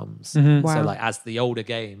outsold ARMS. Wow. So like, as the older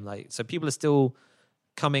game, like, so people are still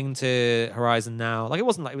coming to Horizon now. Like, it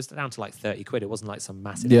was down to like 30 quid. It wasn't like some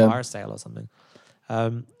massive fire sale or something.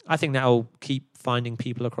 I think that'll keep finding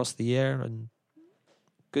people across the year, and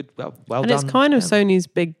good, well and done. And it's kind of Sony's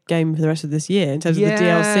big game for the rest of this year in terms of the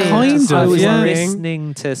DLC. Kind of, I was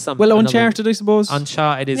listening to some... Well, Uncharted, I suppose.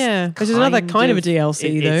 Uncharted is... Yeah, which is another kind of a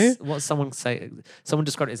DLC, though. What someone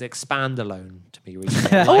described it as expand-alone to me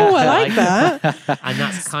recently. Oh, I like that. And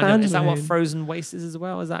that's kind of... Is that what Frozen Waste is as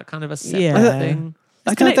well? Is that kind of a separate thing?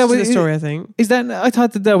 It's connected to the story, I think. I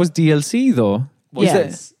thought that was DLC, though.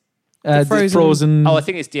 Yes. The Frozen... Oh, I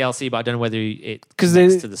think it's DLC, but I don't know whether it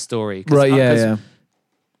connects to the story. Right, yeah.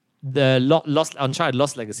 The Uncharted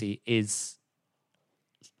Lost Legacy is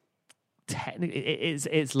technically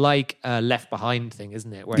it's like a Left Behind thing,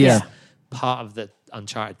 isn't it? Where it's part of the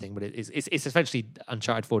Uncharted thing, but it's essentially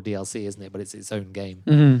Uncharted 4 DLC, isn't it? But it's its own game.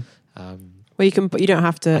 Well, you don't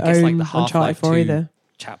have to own like Uncharted 4 either.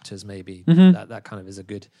 Chapters maybe that kind of is a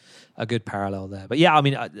good parallel there. But yeah, I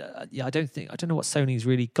mean, I don't know what Sony's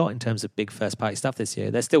really got in terms of big first party stuff this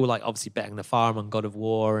year. They're still like obviously betting the farm on God of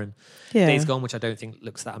War and Days Gone, which I don't think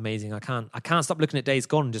looks that amazing. I can't stop looking at Days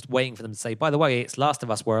Gone and just waiting for them to say, by the way, it's Last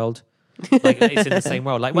of Us world. Like, it's in the same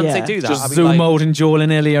world. Like, once they do that, just zoom out and Joel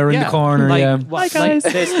and Ellie are in the corner. Hi guys.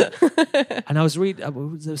 And I was reading,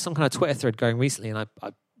 there was some kind of Twitter thread going recently, and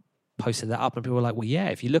I posted that up, and people were like, well, yeah,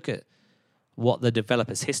 if you look at what the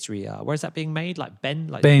developer's history are. Where is that being made? Like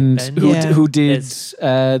Bend? Who did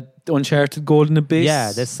Uncharted Golden Abyss?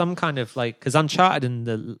 Yeah, there's some kind of like... Because Uncharted and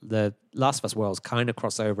the Last of Us worlds kind of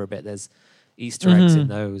cross over a bit. There's Easter eggs in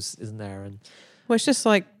those, isn't there? And well, it's just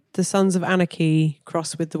like the Sons of Anarchy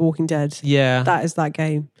crossed with The Walking Dead. Yeah. That is that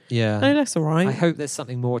game. Yeah. No, that's all right. I hope there's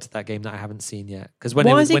something more to that game that I haven't seen yet. Because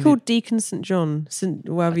Why is he called Deacon St. John?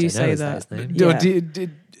 Whatever you say that. His name? Yeah.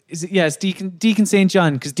 Is it? Yeah, it's Deacon St.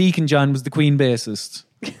 John, because Deacon John was the Queen bassist.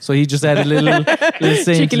 So he just added a little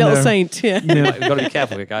saint. Cheeky little saint, yeah. We've got to be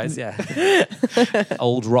careful here, guys. Yeah.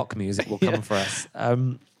 Old rock music will come for us.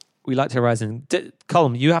 We like to Horizon.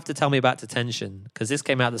 Colm, you have to tell me about Detention, because this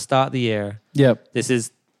came out at the start of the year. Yep. This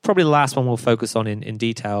is probably the last one we'll focus on in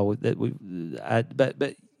detail. But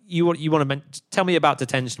you want to tell me about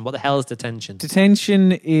Detention. What the hell is Detention?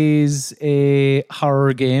 Detention is a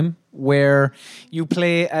horror game where you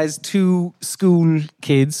play as two school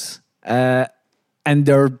kids, and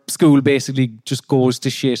their school basically just goes to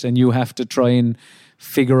shit, and you have to try and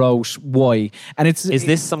figure out why. And is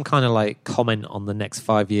this some kind of like comment on the next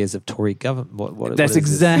 5 years of Tory government? That's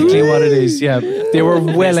exactly what it is. Yeah, they were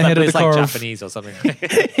well ahead of the curve. Like Japanese or something.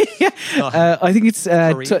 I think it's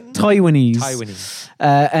Taiwanese. Taiwanese,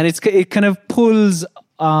 and it kind of pulls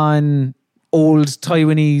on old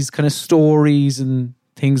Taiwanese kind of stories and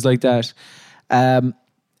things like that. And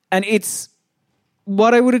it's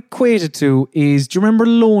what I would equate it to is, do you remember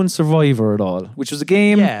Lone Survivor at all? Which was a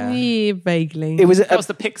game. Yeah, vaguely. It was that was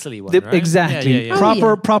the pixely one, right? Exactly. Yeah.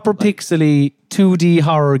 Proper pixely 2D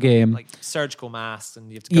horror game. Like surgical masks,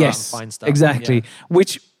 and you have to go out and find stuff. Exactly. Yeah.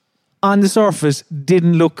 Which on the surface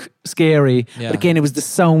didn't look scary. Yeah. But again, it was the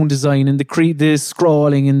sound design and the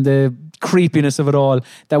scrawling and the creepiness of it all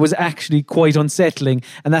that was actually quite unsettling.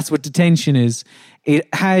 And that's what Detention is. It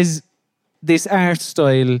has this art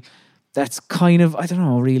style that's kind of, I don't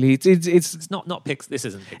know, really. It's not pix. This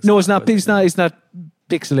isn't pixelated. No, it's not. It's not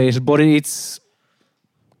pixelated, but it's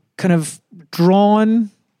kind of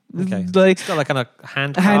drawn. Okay. Like, it's got like kind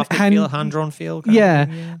of hand-drawn feel.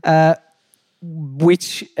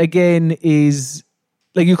 Which again is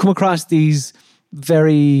like, you come across these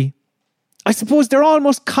very, I suppose they're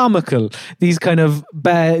almost comical. These kind of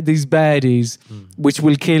these baddies, which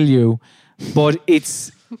will kill you, but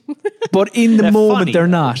it's. But in the moment funny, they're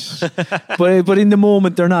not. but in the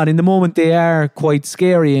moment they're not. In the moment they are quite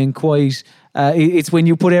scary and quite. It's when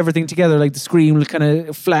you put everything together, like the screen will kind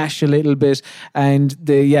of flash a little bit, and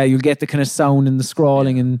you'll get the kind of sound and the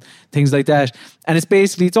scrawling and things like that. And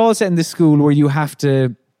it's all set in this school where you have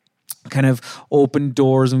to kind of open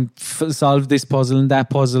doors and solve this puzzle and that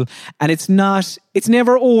puzzle, and it's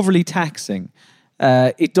never overly taxing.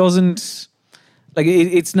 It doesn't. Like,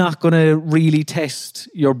 it's not going to really test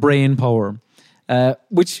your brain power,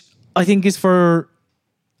 which I think is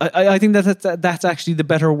I think that's actually the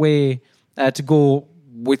better way to go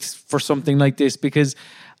for something like this, because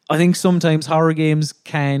I think sometimes horror games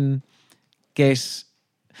can get...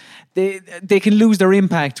 They can lose their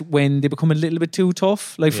impact when they become a little bit too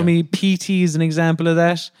tough. Like, for me, PT is an example of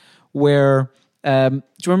that, where... do you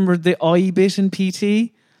remember the eye bit in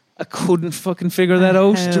PT? I couldn't fucking figure that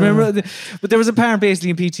out. Do you remember? But there was a part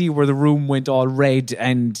basically in PT where the room went all red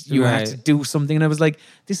and you had to do something, and I was like,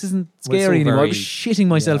 this isn't scary anymore. I was shitting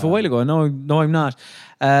myself a while ago. No, I'm not.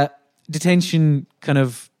 Detention kind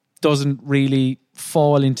of doesn't really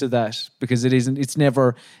fall into that, because it isn't. It's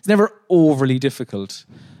never overly difficult.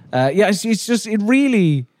 It's just,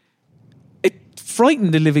 it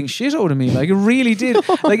frightened the living shit out of me. Like, it really did.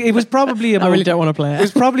 Like, it was probably about... I really don't want to play it. It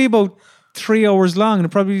was probably about 3 hours long, and it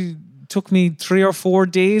probably took me 3 or 4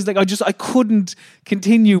 days. Like, I couldn't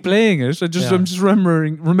continue playing it. I'm just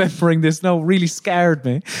remembering this now. Really scared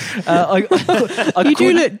me. You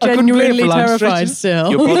do look genuinely terrified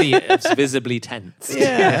still. Your body is visibly tense.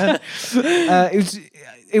 Yeah.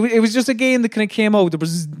 It was just a game that kind of came out. There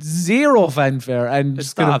was zero fanfare, and it's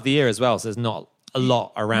the start of the year as well, so there's not a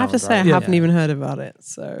lot around. I have to say, I haven't even heard about it.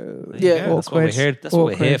 So that's what we're here. That's what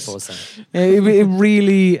we're here for. So. It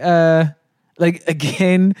really, like,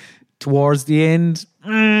 again, towards the end,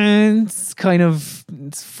 it's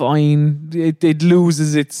fine. It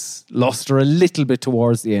loses its luster a little bit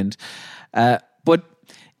towards the end, but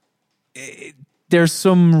there's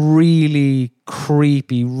some really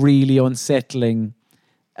creepy, really unsettling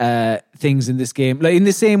things in this game. Like, in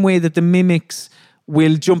the same way that the mimics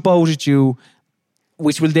will jump out at you,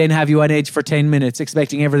 which will then have you on edge for 10 minutes,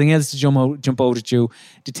 expecting everything else to jump out at you.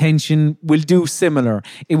 Detention will do similar.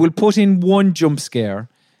 It will put in one jump scare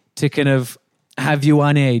to kind of have you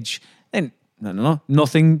on edge. And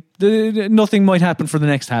nothing might happen for the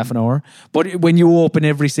next half an hour. But when you open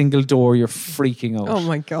every single door, you're freaking out. Oh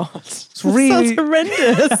my God. It's really... sounds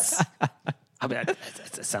horrendous. I mean,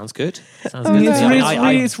 it sounds good.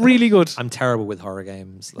 It's really good. I'm terrible with horror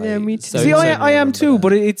games. Like, yeah, me too. See, I am too,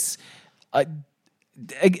 but it's...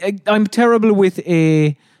 I'm terrible with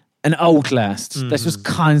an Outlast. That's just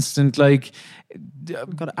constant, like,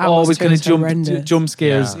 always kind of horrendous. jump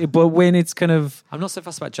scares. Yeah. But when it's kind of... I'm not so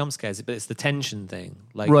fussed about jump scares, but it's the tension thing.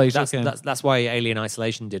 Like, Right, that's why Alien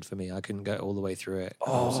Isolation did for me. I couldn't go all the way through it. I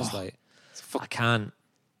was just like, I can't.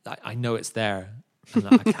 I know it's there. And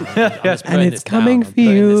I can't. I'm just putting and it's coming for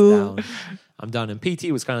you. I'm done. And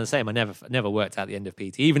PT was kind of the same. I never worked out the end of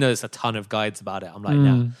PT, even though there's a ton of guides about it. I'm like,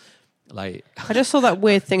 nah. Like, I just saw that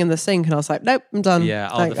weird thing in the sink and I was like, nope, I'm done. yeah.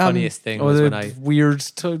 Oh, like, the funniest thing was when I weird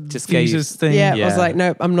just gave thing. Yeah, I was like,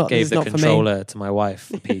 nope, I'm not. gave This is the not for me. controller to my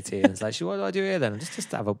wife for PT, and it's like, what do I do here then?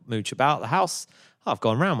 Just have a mooch about the house. Oh, I've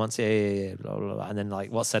gone round once, yeah, blah, blah, blah. And then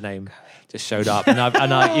like, what's her name? Just showed up, and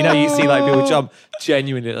I, you know, you see like people jump.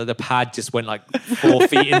 Genuinely, like, the pad just went like 4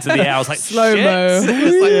 feet into the air. I was like, Slow-mo. Just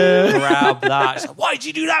like, grab that. She's like, why did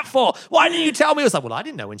you do that for? Why didn't you tell me? I was like, well, I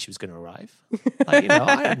didn't know when she was going to arrive. Like, you know,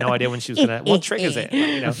 I had no idea when she was going to. What triggers it? Like,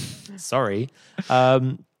 you know, sorry.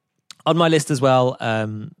 On my list as well,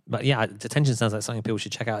 but yeah, Detention sounds like something people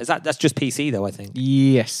should check out. That's just PC though, I think.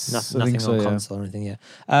 Yes, Nothing on console or anything.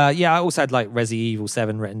 Yeah, I also had like Resident Evil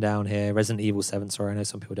 7 written down here. Resident Evil 7. Sorry, I know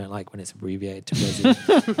some people don't like when it's abbreviated to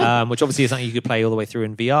Resi, which obviously is something you could play all the way through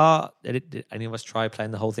in VR. Did any of us try playing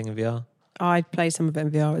the whole thing in VR? I played some of it in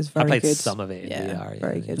VR. It was very good. I played some of it in VR.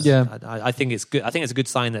 Very good. Yeah, I think it's good. I think it's a good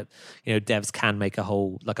sign that, you know, devs can make a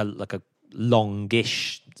whole like a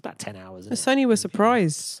longish. It's about 10 hours. Sony was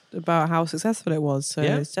surprised about how successful it was, so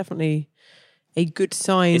Yeah. it's definitely a good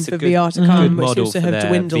sign It's a for good- VR to good come, which model seems to for have their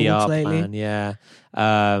dwindled VR lately. plan, yeah.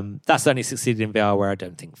 That certainly succeeded in VR, where I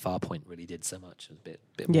don't think Farpoint really did so much. It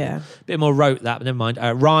was a bit more rote that, but never mind.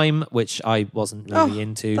 Rhyme, which I wasn't really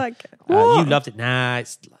into. Like, you what? loved it. Nah,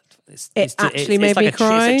 it's actually made me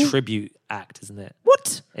cry. It's a tribute act, isn't it?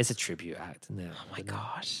 What? It's a tribute act, isn't it? Oh my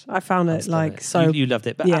gosh, I found it like so. You loved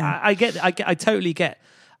it, but yeah. I totally get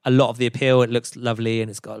a lot of the appeal. It looks lovely, and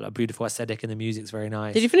it's got a beautiful aesthetic, and the music's very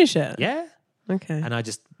nice. Did you finish it? Yeah. Okay.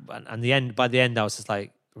 And by the end, I was just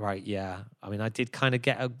like, right, yeah. I mean, I did kind of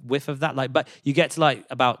get a whiff of that, like, but you get to like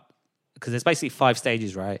because there's basically 5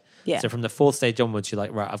 stages, right? Yeah. So from the 4th stage onwards, you're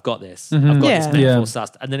like, right, I've got this. I've got this metaphor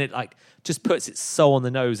sussed. And then it like just puts it so on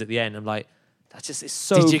the nose at the end. I'm like, that's just, it's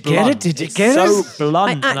so Did you blunt. get it? Did you It's get so it?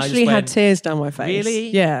 blunt. I And actually just had went, tears down my face. Really?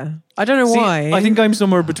 Yeah. I don't know See, why. I think I'm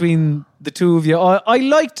somewhere between the two of you. I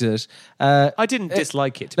liked it. I didn't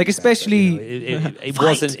dislike it. To like, be fair, especially- but, you know,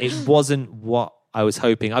 it wasn't what I was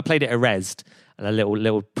hoping. I played it at Rezzed, and a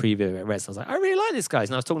little preview at Rezzed. I was like, I really like this, guys.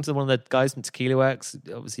 And I was talking to one of the guys from Tequila Works.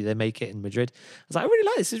 Obviously, they make it in Madrid. I was like, I really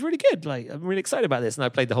like this. It's really good. Like, I'm really excited about this. And I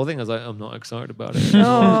played the whole thing. I was like, I'm not excited about it.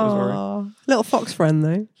 Oh, little fox friend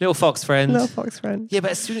though. Little fox friend. Little fox friend. Yeah, but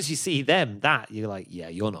as soon as you see them, you're like, yeah,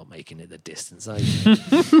 you're not making it the distance, are you?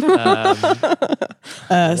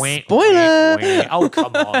 Spoiler. Oh,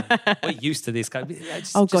 come on. We're used to this guy.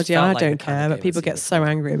 Oh god, yeah, I don't the kind care, of but game people I've get seen so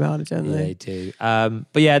angry about it, don't before. Yeah, they? they do.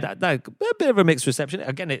 But yeah, that a bit of a mixed reception.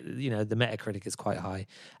 Again, the Metacritic is quite high.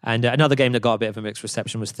 And another game that got a bit of a mixed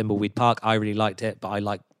reception was Thimbleweed Park. I really liked it, but I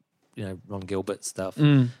like, Ron Gilbert's stuff.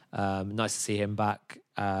 Nice to see him back.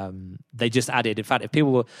 They just added, in fact,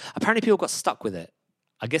 apparently people got stuck with it.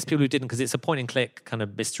 I guess people who didn't, because it's a point and click kind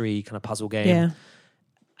of mystery kind of puzzle game. Yeah.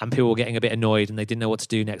 And people were getting a bit annoyed and they didn't know what to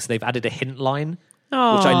do next. So they've added a hint line, which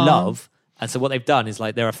I love. And so what they've done is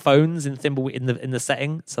like there are phones in Thimbleweed in the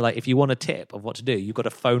setting. So like if you want a tip of what to do, you've got to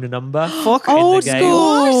phone a number. Fuck in old the game.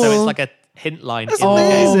 school. So it's like a hint line in the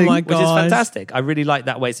amazing. game, Oh my which is gosh. fantastic. I really like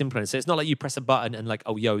that way it's implemented. So it's not like you press a button and like,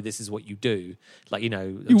 oh, yo, this is what you do. Like, do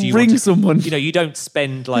you ring want to, someone. You don't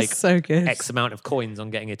spend like so good. X amount of coins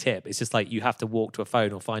on getting a tip. It's just like you have to walk to a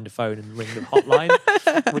phone or find a phone and ring the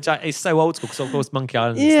hotline, which is so old school. Because of course Monkey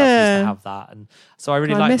Island and stuff used to have that, and so I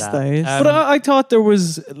really like miss that. those. But I thought there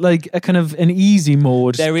was like a kind of an easy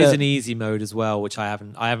mode. There is an easy mode as well, which I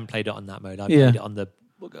haven't played it on that mode. I played it on the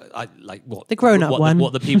The grown-up one.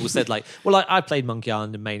 What the people said, like, well, I played Monkey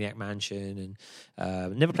Island and Maniac Mansion,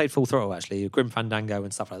 and never played Full Throttle actually, Grim Fandango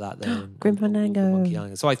and stuff like that. Grim Fandango. Monkey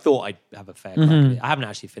Island. So I thought I'd have a fair crack at it. I haven't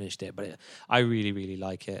actually finished it, but I really, really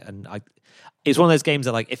like it, and it's one of those games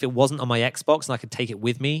that like if it wasn't on my Xbox and I could take it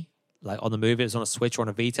with me, like on the move, if it was on a Switch or on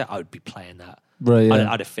a Vita, I would be playing that. Right,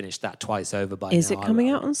 yeah. I'd have finished that twice over by Is now. it coming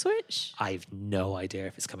out on Switch? I have no idea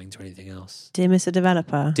if it's coming to anything else. Dear Mr.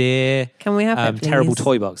 Developer. Dear, Can we have it, please? Terrible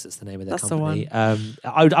Toy Box. That's the name of their That's the company.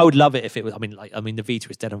 I would love it if it was. I mean, the Vita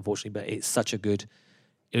is dead, unfortunately, but it's such a good.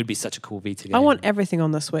 It would be such a cool Vita game. I want everything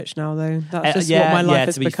on the Switch now, though. That's just what my life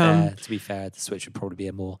has become. To be fair, the Switch would probably be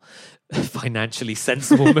a more financially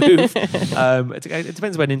sensible move. It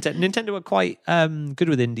depends where Nintendo are quite good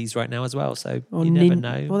with indies right now as well, so you never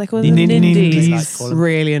know. What they call them? Nindies.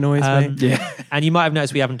 Really annoys me. Yeah. And you might have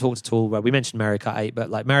noticed we haven't talked at all. Well, we mentioned Mario Kart 8, but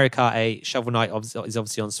like Mario Kart 8, Shovel Knight is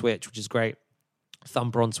obviously on Switch, which is great.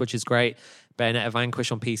 Thumper on Switch is great. Bayonetta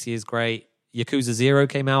Vanquish on PC is great. Yakuza 0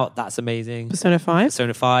 came out. That's amazing. Persona 5.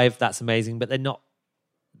 Persona 5, that's amazing. But they're not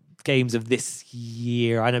games of this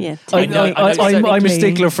year. I don't. Yeah, I'm a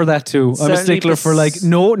stickler for that too. I'm a stickler for like,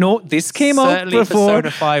 no, this came out certainly before.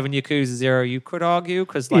 Persona 5 and Yakuza 0, you could argue,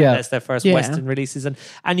 because that's their first Western releases,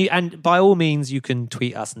 and by all means you can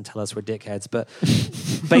tweet us and tell us we're dickheads, but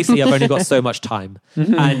basically I've only got so much time.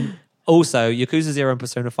 And also Yakuza 0 and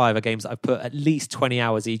Persona 5 are games that I've put at least 20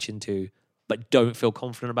 hours each into, but don't feel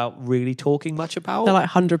confident about really talking much about. They're like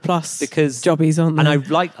 100 plus because jobbies on them. And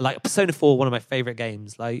I like Persona 4, one of my favorite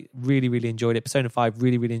games. Like really, really enjoyed it. Persona 5,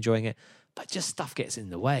 really, really enjoying it. But just stuff gets in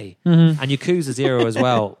the way. And Yakuza 0 as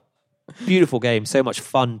well. Beautiful game, so much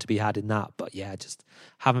fun to be had in that. But yeah, just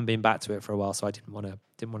haven't been back to it for a while, so I didn't want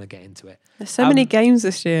to get into it. There's so many games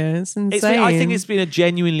this year. It's insane. I think it's been a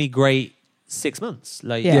genuinely great 6 months.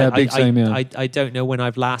 Like big time. I don't know when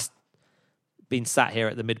I've last been sat here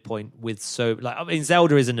at the midpoint with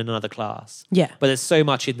Zelda isn't in another class. Yeah. But there's so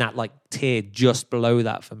much in that like tier just below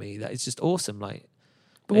that for me that it's just awesome. Like,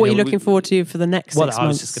 but what are you looking forward to for the next 6 months? I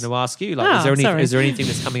was just going to ask you. Like, is there anything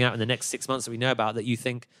that's coming out in the next 6 months that we know about that you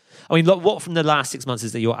think? I mean, look, what from the last 6 months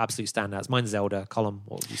is that your absolute standouts? Mine's Zelda. Colin,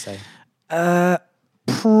 what would you say?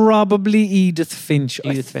 Probably Edith Finch.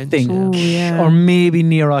 I think. Ooh, yeah. Or maybe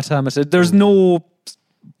Nier Automata. There's no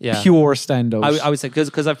pure standout. I would say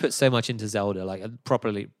because I've put so much into Zelda, like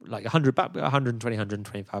properly, like 120,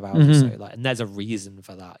 125 hours or so. Like, and there's a reason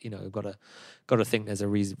for that. You know, got to think there's a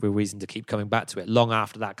reason to keep coming back to it long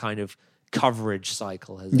after that kind of coverage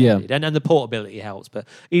cycle has ended. And the portability helps. But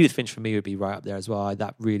Edith Finch for me would be right up there as well.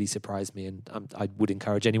 That really surprised me, and I would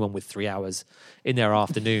encourage anyone with 3 hours in their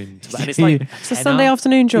afternoon. And it's like it's a Sunday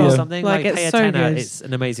afternoon job. Something like it's pay a so tenner. good. It's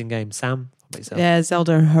an amazing game. Sam. Yeah,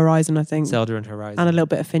 Zelda and Horizon, I think. Zelda and Horizon. And a little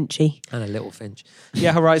bit of Finchy. And a little Finch.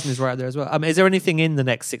 Yeah, Horizon is right there as well. Is there anything in the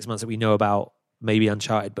next 6 months that we know about, maybe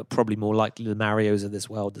Uncharted, but probably more likely the Marios of this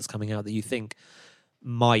world that's coming out that you think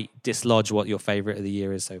might dislodge what your favourite of the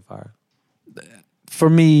year is so far? For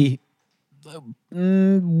me,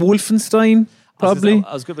 Wolfenstein. Probably.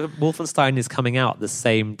 I was good. Wolfenstein is coming out the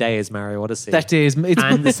same day as Mario Odyssey. That is.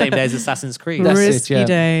 And the same day as Assassin's Creed. That's Risky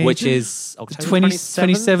day. Which is October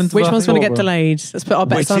 27th. Which one's going to get delayed? Let's put our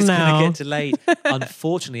bets on now. Which is going to get delayed.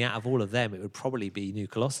 Unfortunately, out of all of them, it would probably be New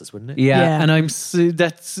Colossus, wouldn't it? Yeah. And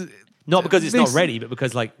that's... Not because it's not ready, but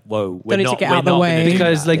because we're need to get out of the way.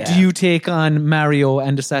 Because do you take on Mario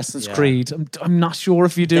and Assassin's Creed? I'm not sure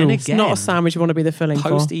if you do. Again, it's not a sandwich you want to be the filling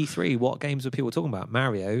post for. E3, what games were people talking about?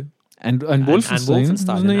 Mario and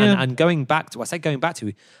Wolfenstein. And going back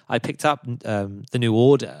to, I picked up the New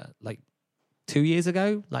Order 2 years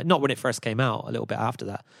ago, not when it first came out, a little bit after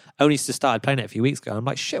that. Only just started playing it a few weeks ago. I'm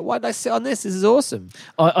like, shit, why did I sit on this? This is awesome.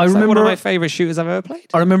 I remember one of my favorite shooters I've ever played.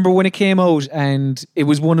 I remember when it came out, and it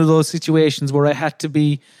was one of those situations where I had to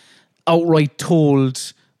be outright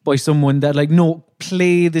told by someone that no,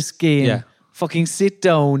 play this game. Yeah. Fucking sit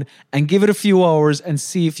down and give it a few hours and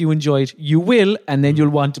see if you enjoy it. You will, and then you'll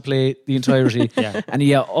want to play the entirety. And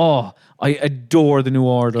I adore the New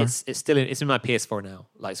Order. It's in my PS4 now.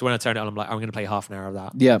 So when I turn it on, I'm like, I'm going to play half an hour of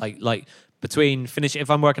that. Yeah. Like between if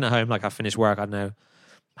I'm working at home, I finish work, I don't know,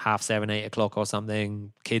 7:30, 8 o'clock or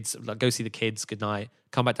something. Kids, go see the kids. Good night.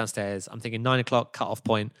 Come back downstairs. I'm thinking 9 o'clock cut off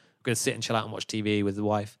point. I'm going to sit and chill out and watch TV with the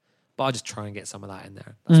wife. But I'll just try and get some of that in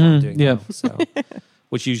there. That's what I'm doing now. So.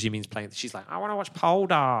 Which usually means playing. She's like, I want to watch Pole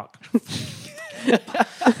Dark.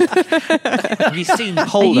 Have you seen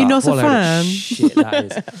Pole Dark? Are you not a fan? Shit, that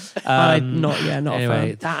is. Not a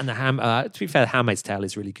fan. That and to be fair, The Handmaid's Tale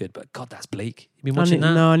is really good, but God, that's bleak. You've been watching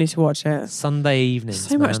that? No, I need to watch it. Sunday evenings.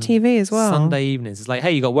 So much TV as well. Sunday evenings. It's like,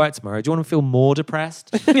 hey, you got work tomorrow. Do you want to feel more depressed?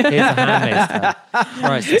 Here's The Handmaid's Tale.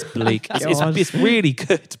 Christ, it's bleak. It's really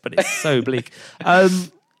good, but it's so bleak.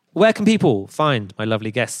 Where can people find my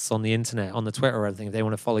lovely guests on the internet, on the Twitter or anything, if they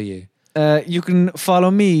want to follow you? You can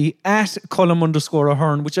follow me at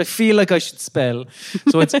Colm_Ahern, which I feel like I should spell.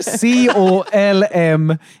 So it's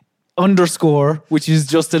COLM_, which is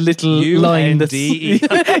just a little line that's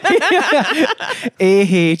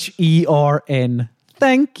AHERN.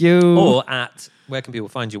 Thank you. Or at where can people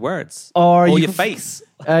find your words? Or your face.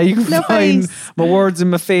 You can find my words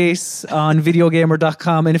in my face on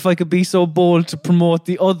videogamer.com. And if I could be so bold to promote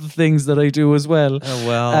the other things that I do as well. Oh,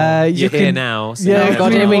 well, you're here now. So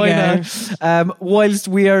here we go. Whilst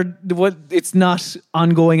it's not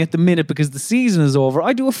ongoing at the minute because the season is over,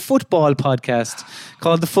 I do a football podcast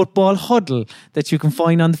called The Football Huddle that you can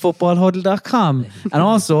find on thefootballhuddle.com. And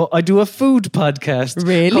also, I do a food podcast.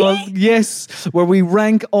 Really? Yes, where we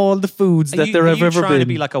rank all the foods that there have ever been. Are you trying to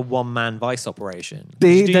be like a one-man vice operation?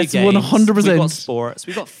 That's 100%. We've got sports.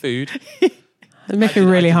 We've got food. I'm making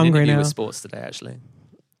really I did an hungry interview now. with Sports today, actually.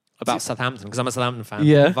 About Southampton, because I'm a Southampton fan.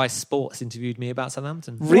 Yeah. Vice Sports interviewed me about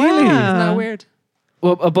Southampton. Really? Wow. Isn't that weird?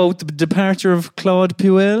 Well, about the departure of Claude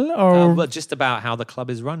Puel, or But just about how the club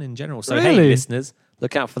is run in general. So, Really? hey, listeners,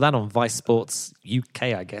 look out for that on Vice Sports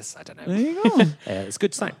UK, I guess. I don't know. there you go. It's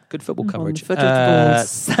good site, good football On coverage. the foot of the balls.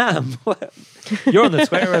 Sam, you're on the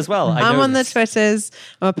Twitter as well. I I'm know on the this. Twitters.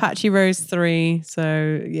 I'm Apache Rose 3.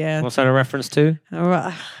 So yeah. What's that a reference to? All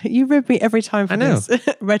right. You rib me every time for I know. this.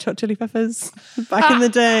 Red Hot Chili Peppers. Back in the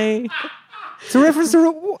day. It's a reference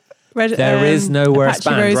to There is no worse Apache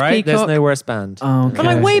band, Rose right? There's Peacock. no worse band. Oh, okay. But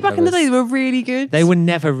like way back in the day, they were really good. They were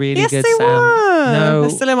never really Yes, good, they Sam. were. No. They're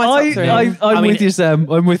still in my top 3. I'm I mean, with you, Sam.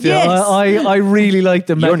 I'm with you. Yes. I really like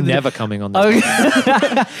them. You're back in the- never coming on this.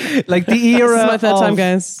 Like the era This is my third of time,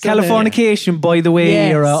 guys. Still here. Californication, by the way,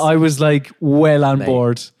 Yes. era, I was like well on Mate.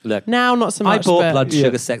 board. Look, Now, not so I much. bought but Blood Yeah.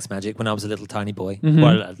 Sugar Sex Magic when I was a little tiny boy.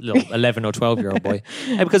 Well, a little 11 or 12-year-old boy.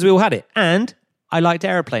 And because we all had it. And I liked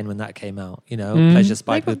Aeroplane when that came out. You know, Pleasure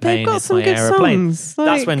Spiked with They've Pain. got It's some my good Aeroplane. songs.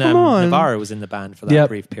 That's Like, when come on. Navarro was in the band for that Yep.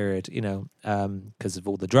 brief period, you know, because of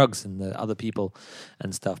all the drugs and the other people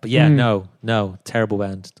and stuff. But yeah, no, terrible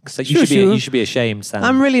band. So Sure. you should be ashamed, Sam.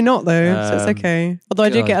 I'm really not though, so it's Um, okay. Although I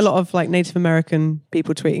do get a God. lot of like Native American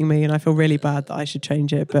people tweeting me, and I feel really bad that I should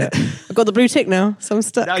change it. But I've got the blue tick now, so I'm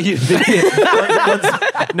stuck. No,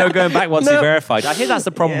 no going back once No. you're verified. I hear that's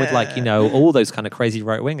the problem with like, you know, all those kind of crazy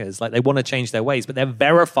right wingers. Like they want to change their ways, but they're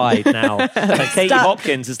verified now. Like Katie Stop.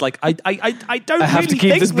 Hopkins is like, I don't I have really to keep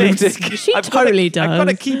think this blue this. tick. She I've totally I've got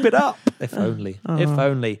to does. keep it up. If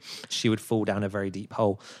only she would fall down a very deep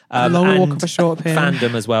hole. long and walk of a short pin.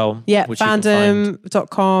 Fandom as well. Yeah, which you can find.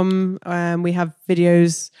 fandom.com. We have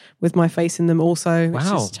videos with my face in them also, which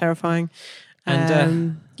Wow. is terrifying.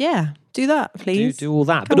 And, yeah, do that, please. Do all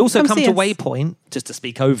that, Come- but also come see to us. Waypoint just to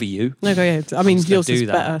speak over you. No, go ahead. I mean, Just yours do is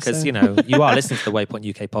that better. because So. you know you are listening to the Waypoint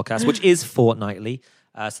UK podcast, which is fortnightly.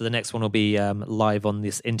 So the next one will be live on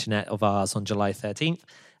this internet of ours on July 13th.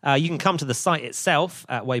 You can come to the site itself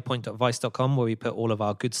at waypoint.vice.com where we put all of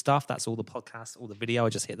our good stuff. That's all the podcasts, all the video. I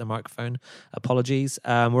just hit the microphone. Apologies.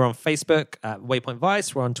 We're on Facebook at Waypoint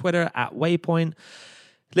Vice. We're on Twitter at Waypoint.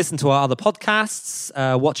 Listen to our other podcasts.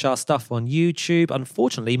 Watch our stuff on YouTube.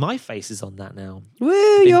 Unfortunately, my face is on that now. Woo,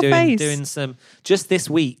 your face. Doing some. Just this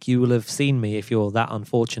week, you will have seen me, if you're that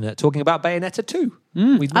unfortunate, talking about Bayonetta 2.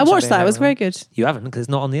 I watched that. It was very good. You haven't because it's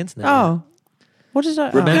not on the internet. yet. Oh. What did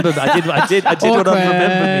I... Remember, I did what Awkward. on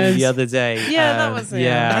Remember Me the other day. Yeah, that was it.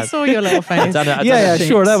 Yeah, I saw your little face. Yeah,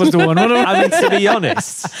 sure, that was the one. I mean, to be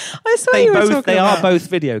honest, I saw you were talking they about. are both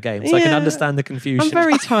video games. So I can Yeah. understand the confusion. I'm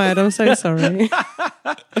very tired. I'm so sorry.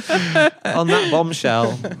 On that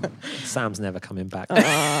bombshell, Sam's never coming back.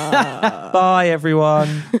 Bye,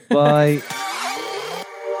 everyone. Bye.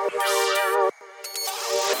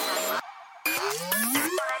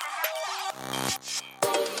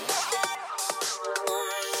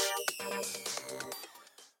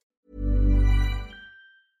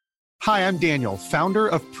 Hi, I'm Daniel, founder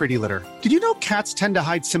of Pretty Litter. Did you know cats tend to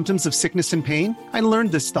hide symptoms of sickness and pain? I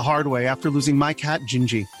learned this the hard way after losing my cat,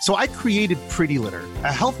 Gingy. So I created Pretty Litter,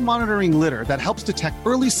 a health monitoring litter that helps detect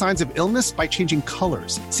early signs of illness by changing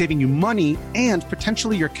colors, saving you money and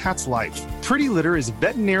potentially your cat's life. Pretty Litter is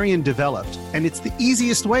veterinarian developed, and it's the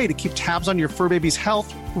easiest way to keep tabs on your fur baby's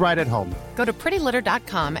health right at home. Go to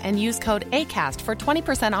prettylitter.com and use code ACAST for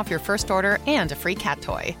 20% off your first order and a free cat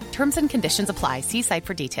toy. Terms and conditions apply. See site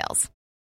for details.